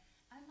so on.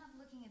 I'm not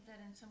looking at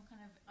that in some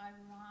kind of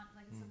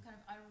some kind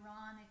of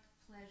ironic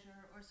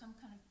pleasure or some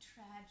kind of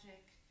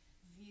tragic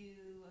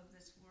view of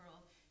this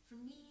world. For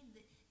me,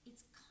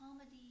 its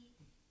comedy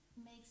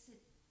makes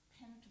it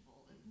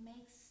penetrable. It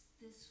makes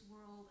this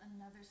world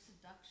another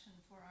seduction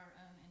for our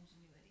own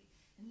ingenuity.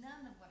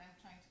 None of what I'm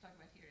trying to talk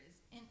about here is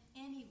in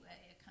any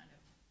way a kind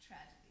of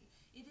tragedy.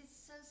 It is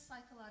so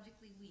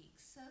psychologically weak,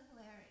 so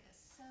hilarious,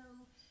 so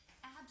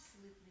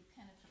absolutely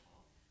penetrable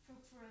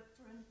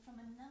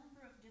from a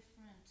number of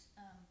different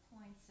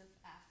points of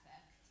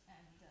affect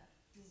and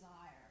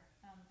desire.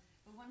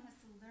 But one has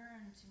to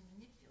learn to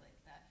manipulate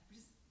that,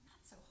 which is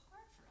not so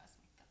hard for us.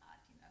 My God,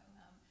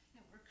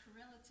 we're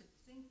correlative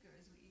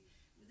thinkers. We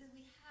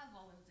have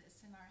all of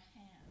this in our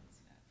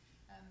hands,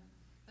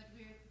 but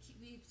we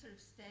sort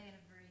of stay in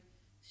a very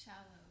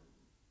shallow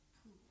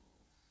pool,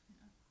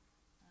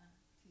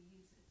 to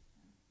use it.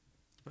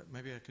 But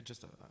maybe I could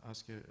just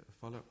ask you a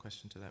follow-up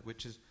question to that,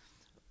 which is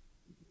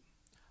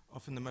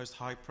often the most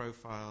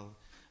high-profile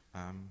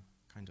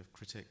kind of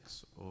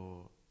critics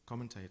or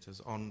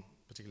commentators on,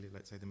 particularly,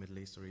 let's say, the Middle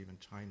East or even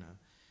China,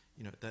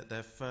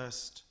 they're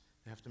first,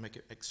 they have to make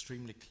it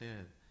extremely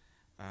clear.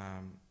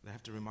 They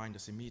have to remind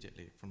us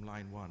immediately from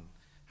line one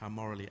how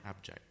morally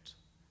abject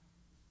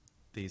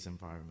these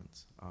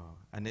environments are.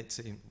 And it's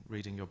in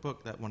reading your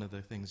book that one of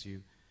the things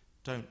you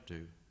don't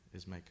do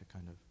is make a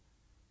kind of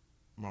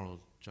moral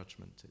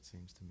judgment, it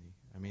seems to me.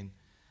 I mean,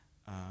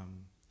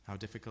 how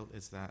difficult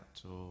is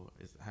that, or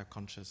how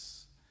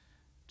conscious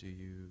do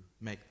you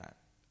make that,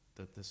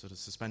 the sort of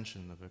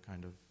suspension of a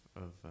kind of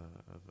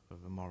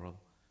a moral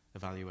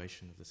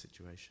evaluation of the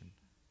situation?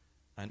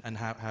 And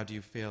how do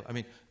you feel? I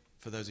mean,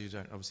 for those of you who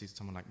don't, obviously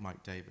someone like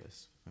Mike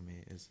Davis, for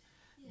me, is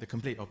the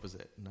complete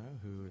opposite,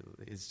 who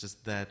is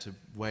just there to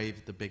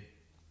wave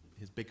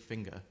his big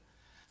finger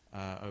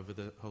over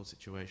the whole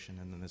situation,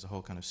 and then there's a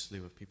whole kind of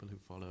slew of people who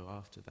follow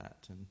after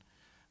that. And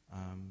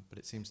but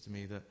it seems to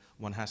me that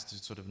one has to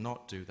sort of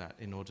not do that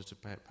in order to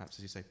perhaps,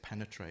 as you say,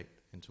 penetrate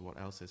into what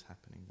else is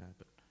happening there.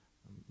 But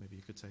maybe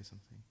you could say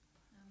something.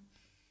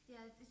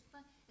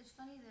 It's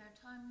funny. There are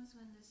times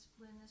when this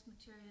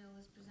material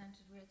is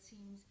presented where it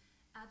seems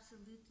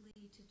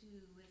absolutely to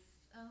do with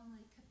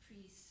only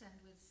caprice and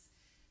with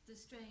the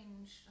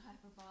strange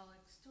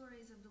hyperbolic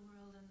stories of the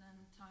world, and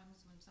then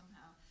times when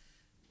somehow,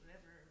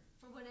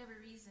 for whatever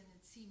reason,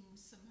 it seems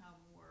somehow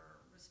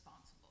more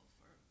responsible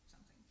for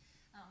something.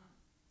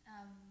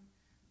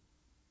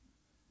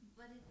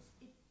 But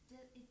it's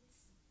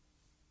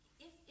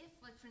if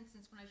like, for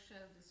instance, when I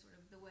showed this sort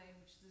of the way in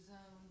which the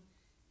zone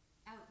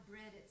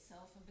outbred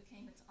itself and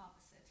became its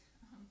opposite,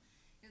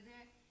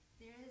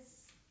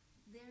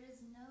 there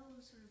is no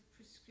sort of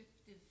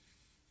prescriptive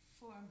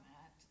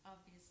format,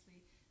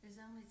 obviously. There's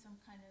only some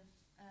kind of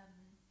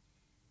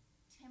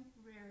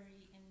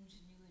temporary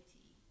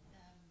ingenuity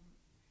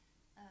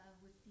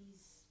with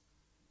these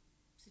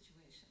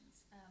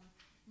situations.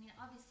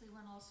 Obviously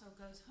one also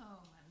goes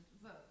home and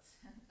votes,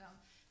 and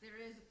there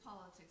is a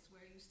politics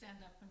where you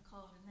stand up and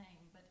call it a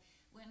name, but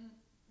when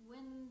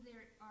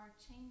there are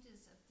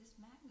changes of this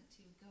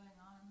magnitude going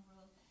on in the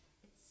world,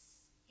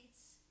 it's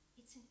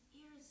an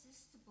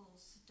irresistible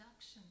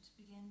seduction to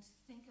begin to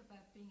think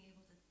about being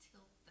able to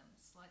tilt them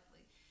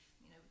slightly,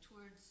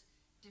 towards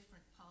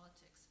different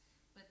politics.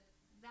 But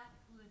that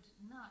would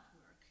not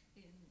work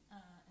in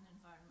an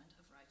environment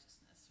of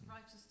righteousness.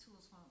 Righteous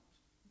tools won't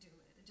do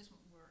it. It just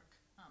won't work.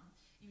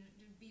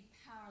 You'd be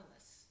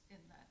powerless in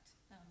that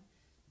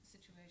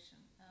situation.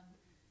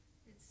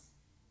 It's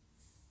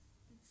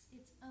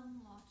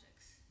own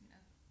logics,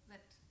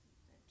 that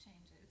change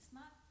It's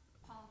not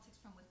politics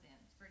from within.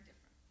 It's very different.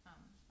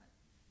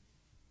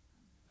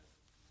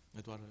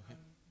 Eduardo.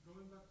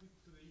 Going back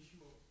to the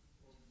issue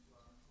of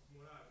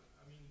moral,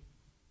 I mean,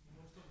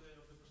 most of the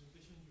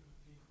presentation you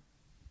have been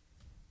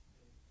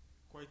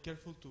quite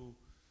careful to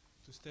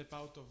step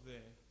out of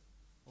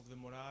the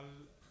moral,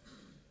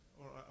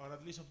 or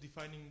at least of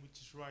defining which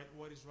is right,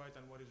 what is right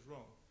and what is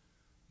wrong.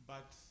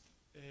 But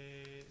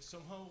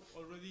somehow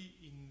already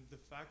in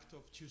the fact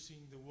of choosing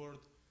the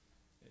word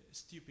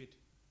stupid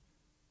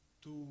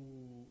to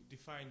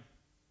define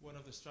one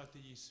of the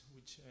strategies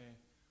which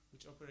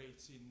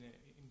operates in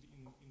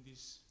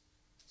this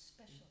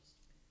Special.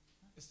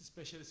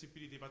 special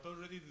stupidity, but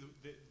already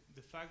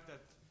the fact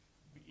that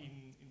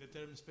in the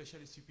term special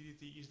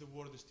stupidity is the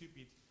word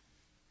stupid,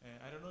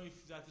 I don't know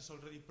if that is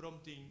already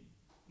prompting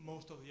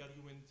most of the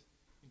argument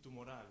into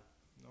moral,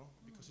 no?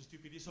 Because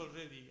stupid is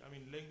already, I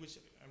mean, language,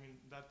 I mean,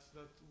 that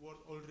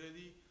word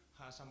already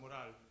has a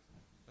moral,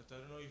 but I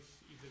don't know if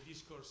the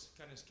discourse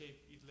can escape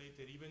it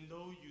later, even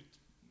though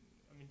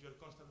you're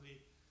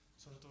constantly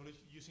sort of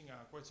using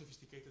a quite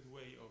sophisticated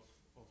way of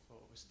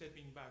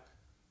stepping back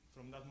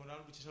from that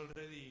moral, which is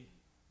already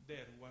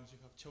there once you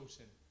have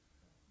chosen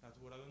that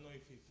word. I don't know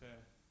if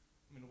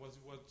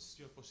what's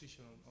your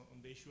position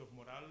on the issue of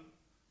moral?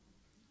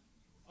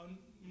 On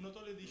not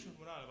only the issue of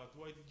moral, but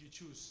why did you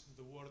choose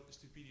the word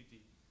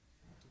stupidity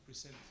to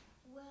present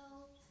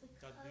Well,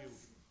 that view?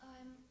 because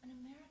I'm an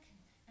American,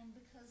 and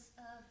because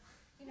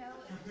if I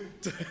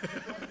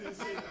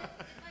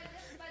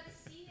lived by the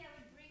sea, I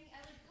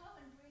would come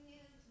and bring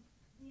you,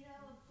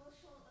 a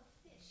bushel of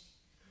fish.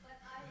 But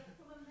I'm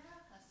from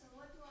America, so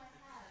what do I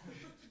have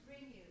to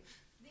bring you?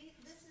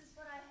 This is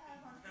what I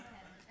have on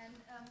hand, and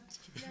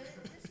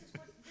this is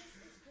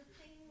the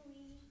thing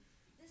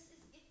this is,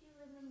 if you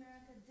live in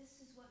America, this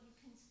is what you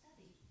can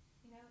study.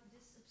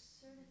 This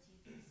absurdity,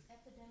 these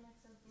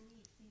epidemics of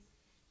belief, these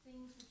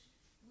things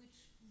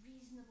which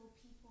reasonable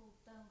people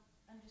don't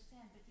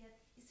understand, but yet,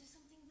 is there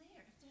something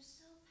there? If they're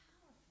so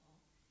powerful,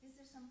 is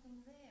there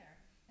something there?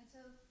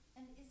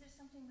 And is there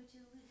something which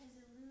has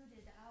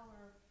eluded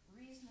our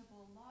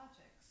reasonable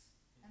logics?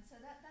 And so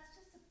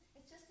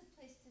it's just a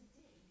place to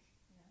dig.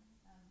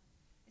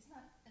 It's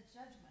not a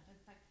judgment, in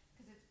fact,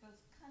 because it's both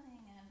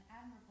cunning and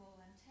admirable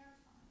and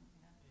terrifying.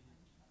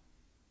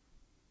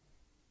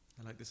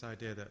 I like this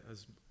idea that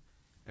as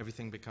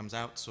everything becomes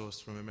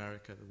outsourced from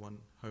America, the one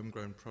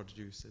homegrown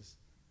produce is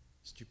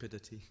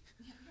stupidity,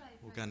 Yeah, right,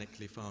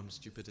 organically farmed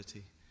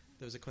stupidity.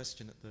 There was a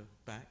question at the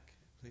back,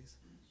 please.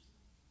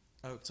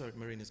 Oh, sorry,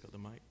 Marina's got the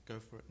mic.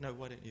 Go for it. No,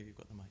 why don't you? You've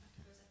got the mic.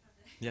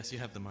 Yes, you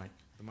have the mic.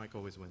 The mic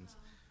always wins.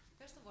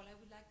 First of all, I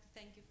would like to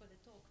thank you for the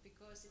talk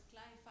because it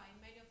clarified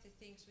many of the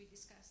things we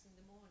discussed in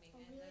the morning.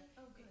 Oh, really?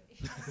 Oh, good.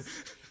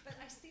 Yes, but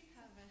I still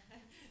have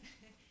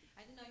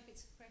I don't know if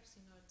it's a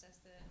question or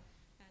just a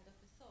kind of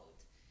a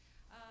thought.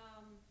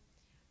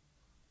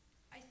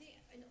 I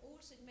think, and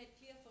also it made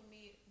clear for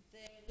me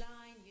the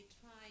line you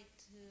try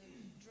to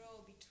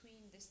draw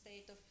between the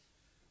state of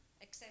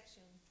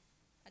exception,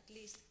 at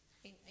least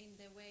in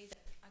the way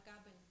that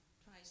Agamben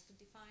tries to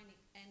define it,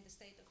 and the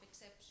state of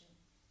exception.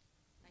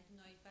 I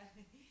don't know if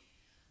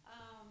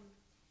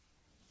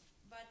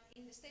but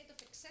in the state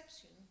of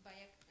exception,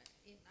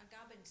 in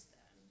Agamben's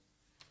term,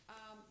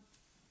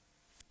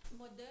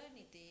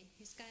 modernity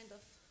is kind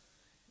of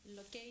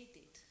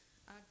located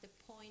at the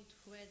point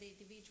where the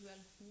individual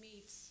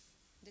meets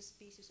the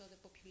species or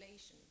the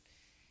population.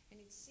 And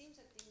it seems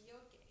that in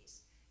your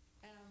case,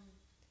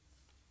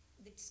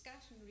 the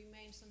discussion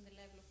remains on the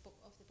level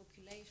of the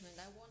population, and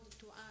I wanted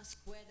to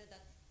ask whether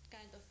that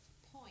kind of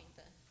point,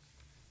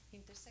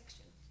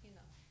 intersection,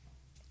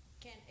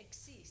 can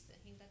exist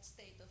in that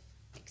state of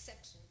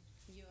exception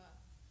you are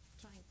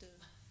trying to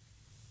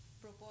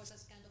propose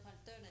as kind of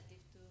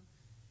alternative to.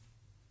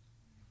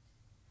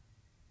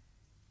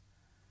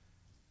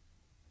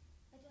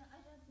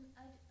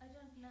 I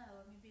don't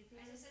know.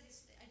 As I said,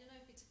 I don't know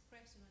if it's a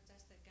question or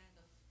just a kind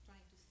of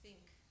trying to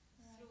think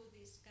through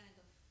these kind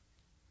of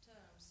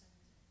terms.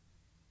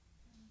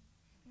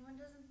 One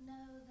doesn't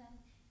know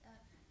then.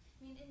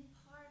 In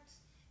part,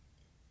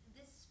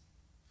 this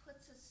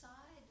puts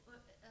aside, or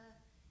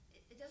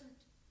it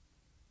doesn't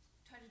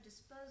try to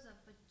dispose of,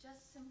 but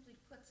just simply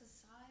puts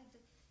aside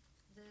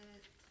the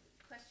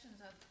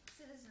questions of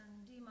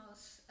citizen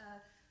demos,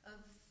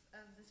 of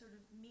the sort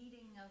of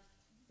meeting of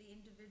the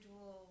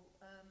individual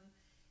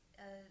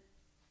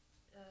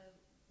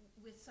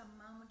with some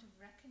moment of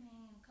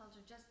reckoning in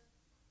culture,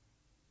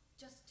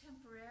 just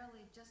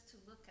temporarily, just to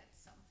look at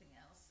something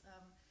else,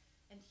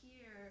 and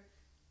here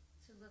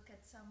to look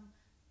at some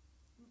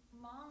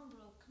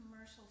mongrel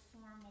commercial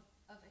form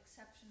of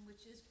exception,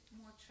 which is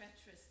more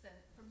treacherous than,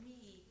 for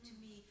me, to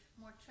me,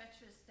 more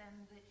treacherous than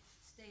the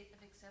state of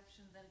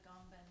exception that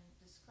Agamben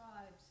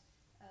describes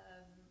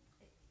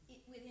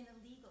within a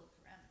legal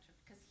parameter,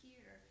 because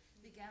here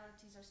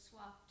legalities are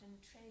swapped and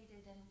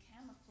traded and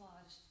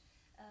camouflaged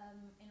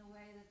in a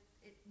way that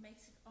it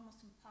makes it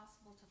almost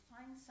impossible to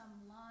find some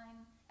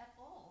line at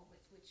all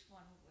with which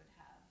one would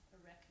have a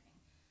reckoning.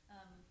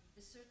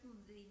 There's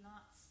certainly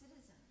not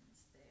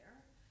citizens there,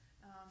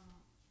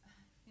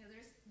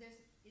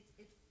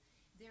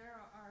 there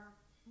are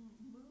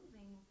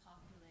moving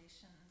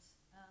populations,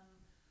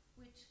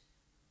 which,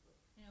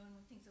 when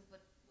one thinks of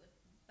what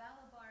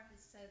Balabar has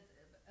said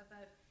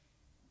about,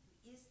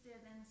 is there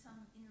then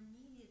some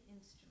intermediate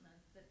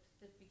instrument that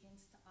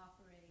begins to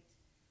operate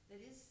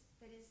that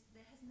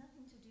has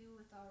nothing to do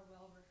with our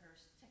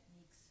well-rehearsed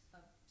techniques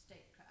of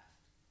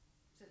statecraft,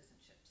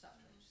 citizenship,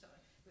 suffrage, so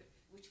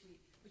which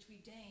we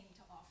deign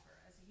to offer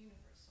as a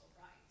universal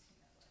right.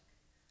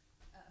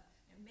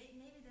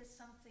 Maybe there's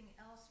something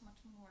else much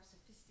more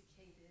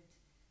sophisticated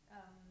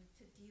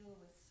to deal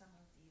with some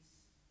of these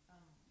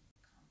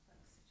complex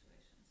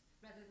situations,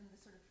 rather than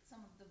the sort of some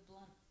of the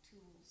blunt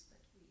tools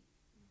that we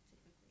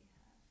typically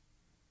have.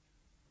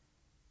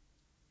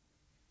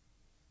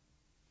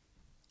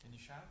 Can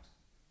you shout?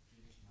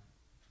 You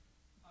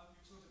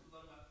talked a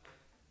lot about the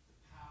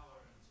power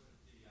and sort of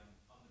the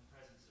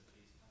omnipresence of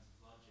these kinds of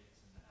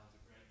logics and how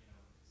to break,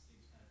 it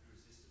seems kind of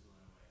irresistible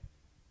in a way.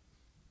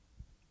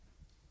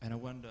 And I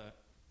wonder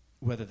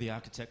whether the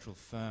architectural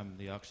firm,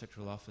 the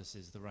architectural office,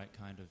 is the right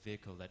kind of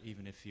vehicle that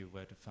even if you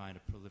were to find a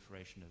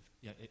proliferation of,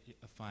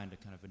 find a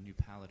kind of a new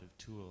palette of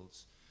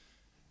tools,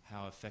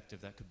 how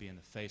effective that could be in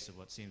the face of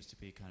what seems to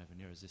be kind of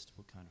an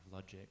irresistible kind of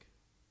logic.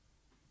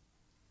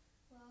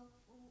 Well,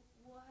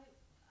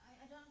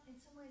 I don't, in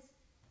some ways, it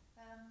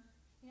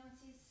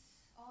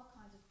sees all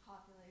kinds of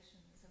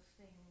populations of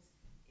things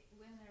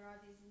when there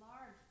are these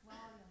large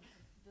volumes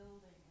of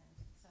building and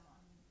so on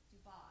in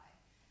Dubai.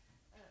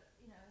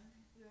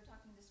 We were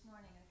talking this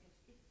morning, like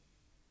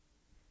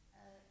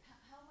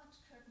how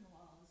much curtain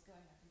wall is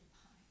going up in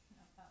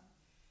Dubai?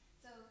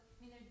 So,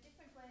 there are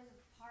different ways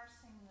of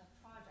parsing the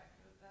project.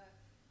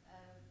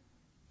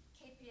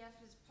 KPF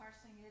is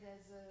parsing it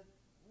as a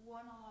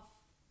one-off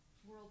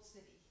world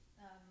city.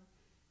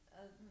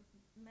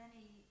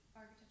 Many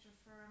architecture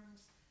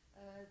firms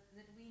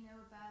that we know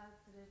about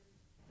that have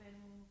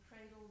been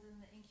cradled in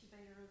the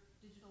incubator of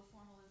digital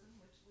formalism,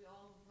 which we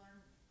all have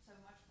learned so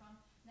much from.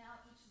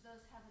 Now each of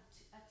those have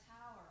a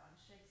tower on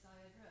Sheikh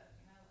Zayed Road.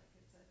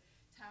 It's a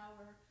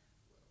tower.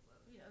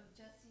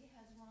 Jesse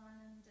has one,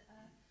 and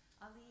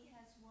Ali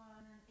has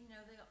one, and they're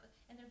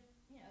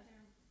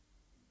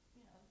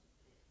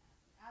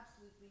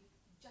absolutely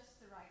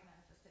just the right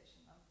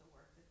manifestation of the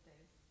work that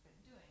they've been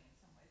doing in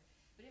some ways.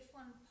 But if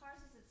one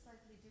parses it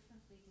slightly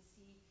differently to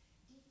see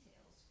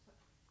details,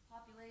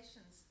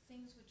 populations,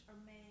 things which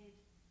are made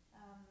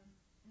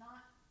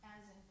not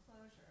as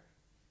enclosure,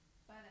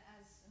 but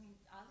as,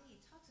 Ali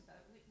talks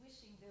about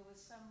wishing there was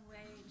some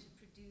way to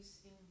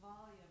produce in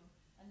volume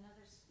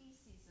another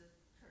species of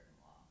curtain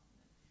wall.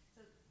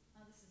 So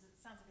it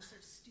sounds like a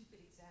sort of stupid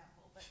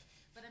example, but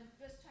I'm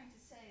just trying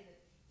to say that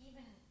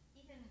even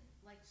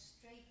like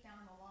straight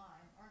down the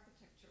line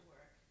architecture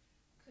work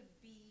could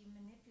be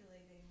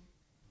manipulating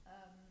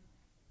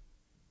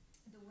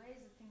the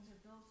ways that things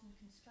are built and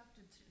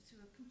constructed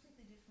through a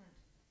completely different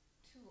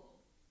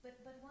tool, but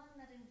one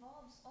that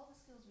involves all the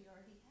skills we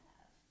already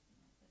have,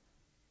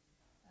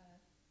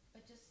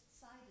 but just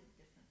cited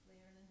differently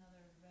or in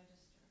another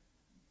register.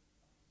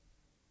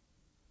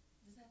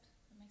 Does that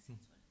make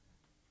sense?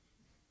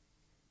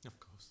 Of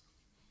course.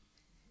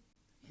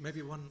 Maybe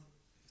if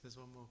there's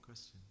one more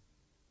question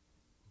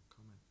or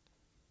comment.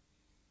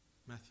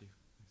 Matthew.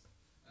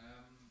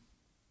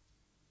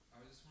 I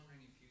was just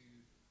wondering if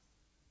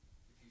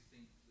you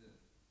think that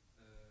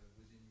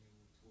within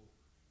your talk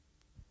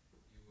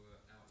you were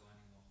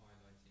outlining or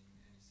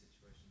highlighting any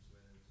situations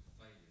where there was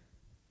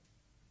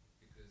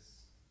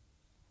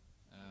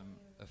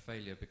a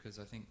failure, because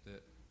I think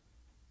that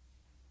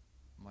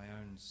my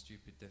own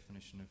stupid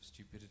definition of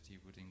stupidity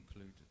would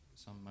include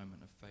some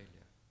moment of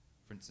failure.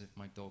 For instance, if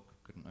my dog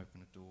couldn't open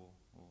a door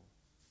or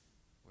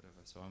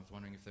whatever. So I was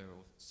wondering if there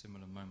are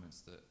similar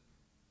moments that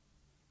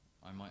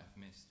I might have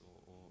missed,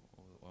 or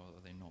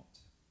are they not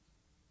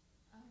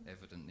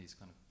evident, these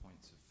kind of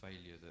points of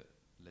failure that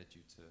led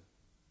you to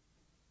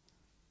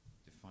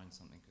define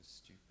something as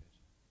stupid?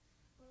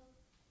 Well,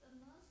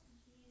 most of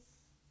these,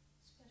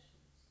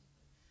 especially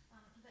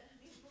stupid,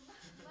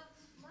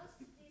 most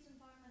of these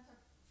environments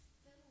are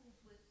filled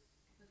with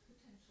the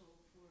potential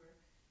for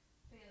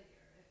failure.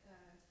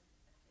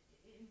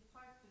 In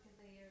part because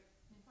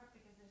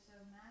they're so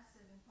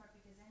massive, in part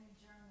because any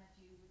germ that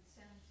you would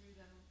send through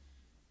them,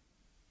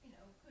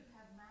 could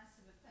have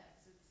massive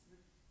effects. It's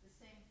the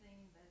same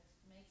thing that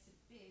makes it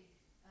big,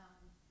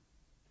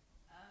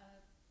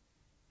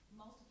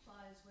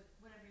 multiplies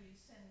whatever you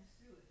send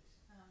through it.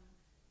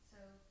 So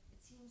it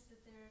seems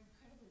that they're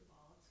incredibly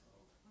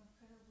volatile,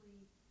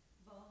 incredibly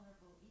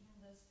vulnerable, even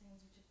those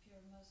things which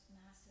appear most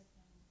massive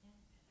and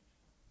impenetrable.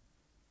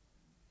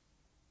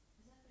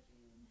 Is that what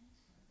you meant?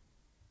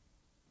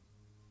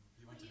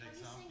 You wanted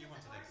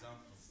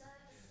examples. The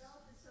argument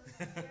itself is so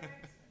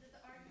airtight. The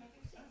argument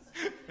itself is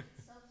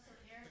so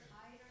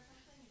airtight or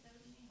something. Is that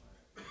what you mean?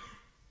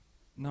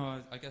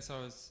 No, I guess I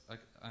was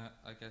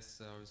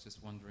just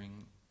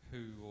wondering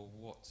who or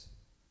what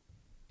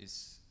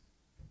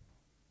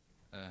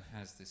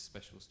has this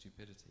special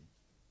stupidity,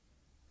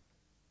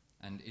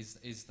 and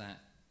is that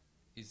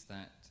is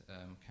that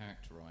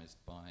characterized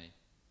by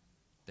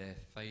their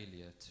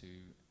failure to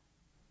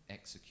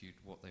execute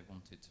what they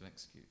wanted to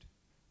execute?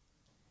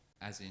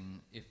 As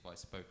in, if I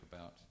spoke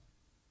about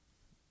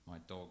my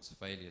dog's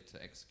failure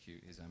to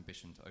execute his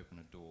ambition to open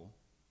a door,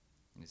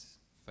 and his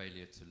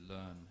failure to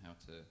learn how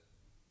to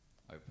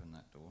open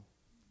that door,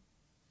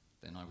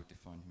 then I would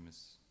define him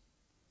as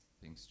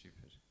being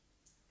stupid.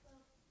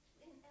 Well,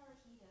 in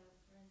Elahito,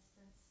 for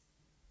instance,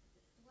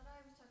 what I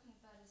was talking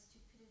about as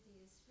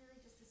stupidity is really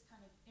just this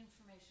kind of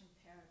information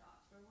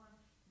paradox, where one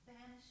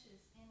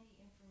banishes any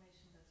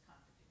information that's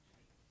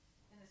contradictory.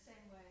 In the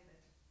same way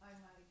that I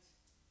might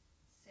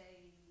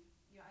say,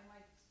 I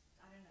might,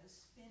 I don't know,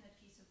 spin a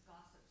piece of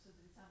gossip so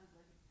that it sounded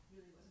like it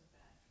really wasn't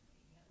bad for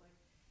me,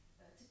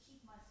 to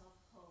keep myself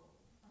whole,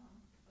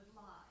 but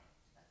lie.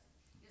 That's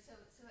it. So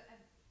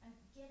I'm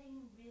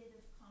getting rid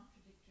of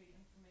contradictory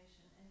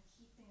information and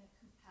keeping a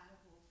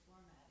compatible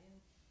format. In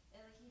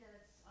Elahita,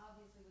 that's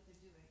obviously what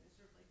they're doing. They're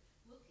sort of like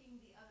looking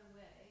the other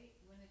way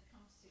when it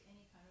comes to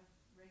any kind of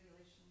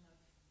regulation of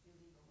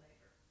illegal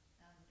labor.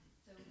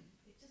 So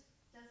it just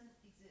doesn't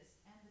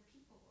exist, and the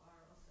people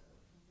are also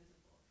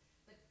invisible.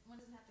 But one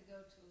doesn't have to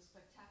go to a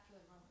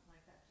spectacular moment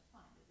like that to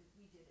find it.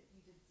 We did it. You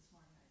did it this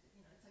morning. I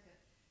did. It's like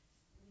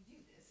we do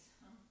this.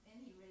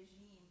 Any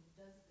regime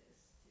does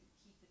this to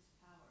keep its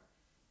power.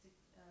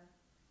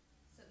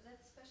 So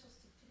that special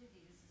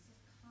stupidity is a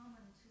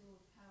common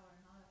tool of power,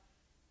 not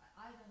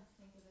I don't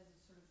think of it as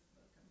a sort of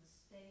like a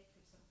mistake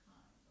of some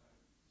kind or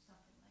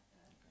something like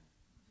that.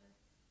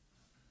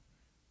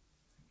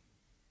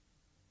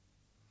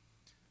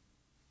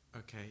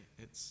 Okay,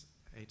 it's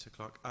 8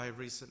 o'clock. I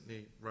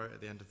recently wrote at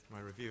the end of my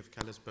review of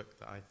Keller's book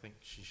that I think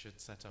she should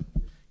set up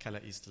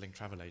Keller Easterling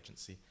Travel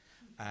Agency,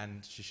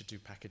 and she should do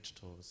package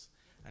tours,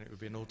 and it would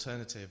be an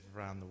alternative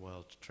around the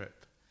world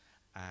trip,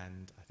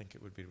 and I think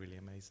it would be really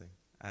amazing.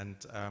 And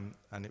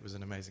it was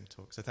an amazing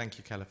talk. So thank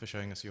you, Keller, for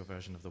showing us your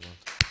version of the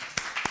world.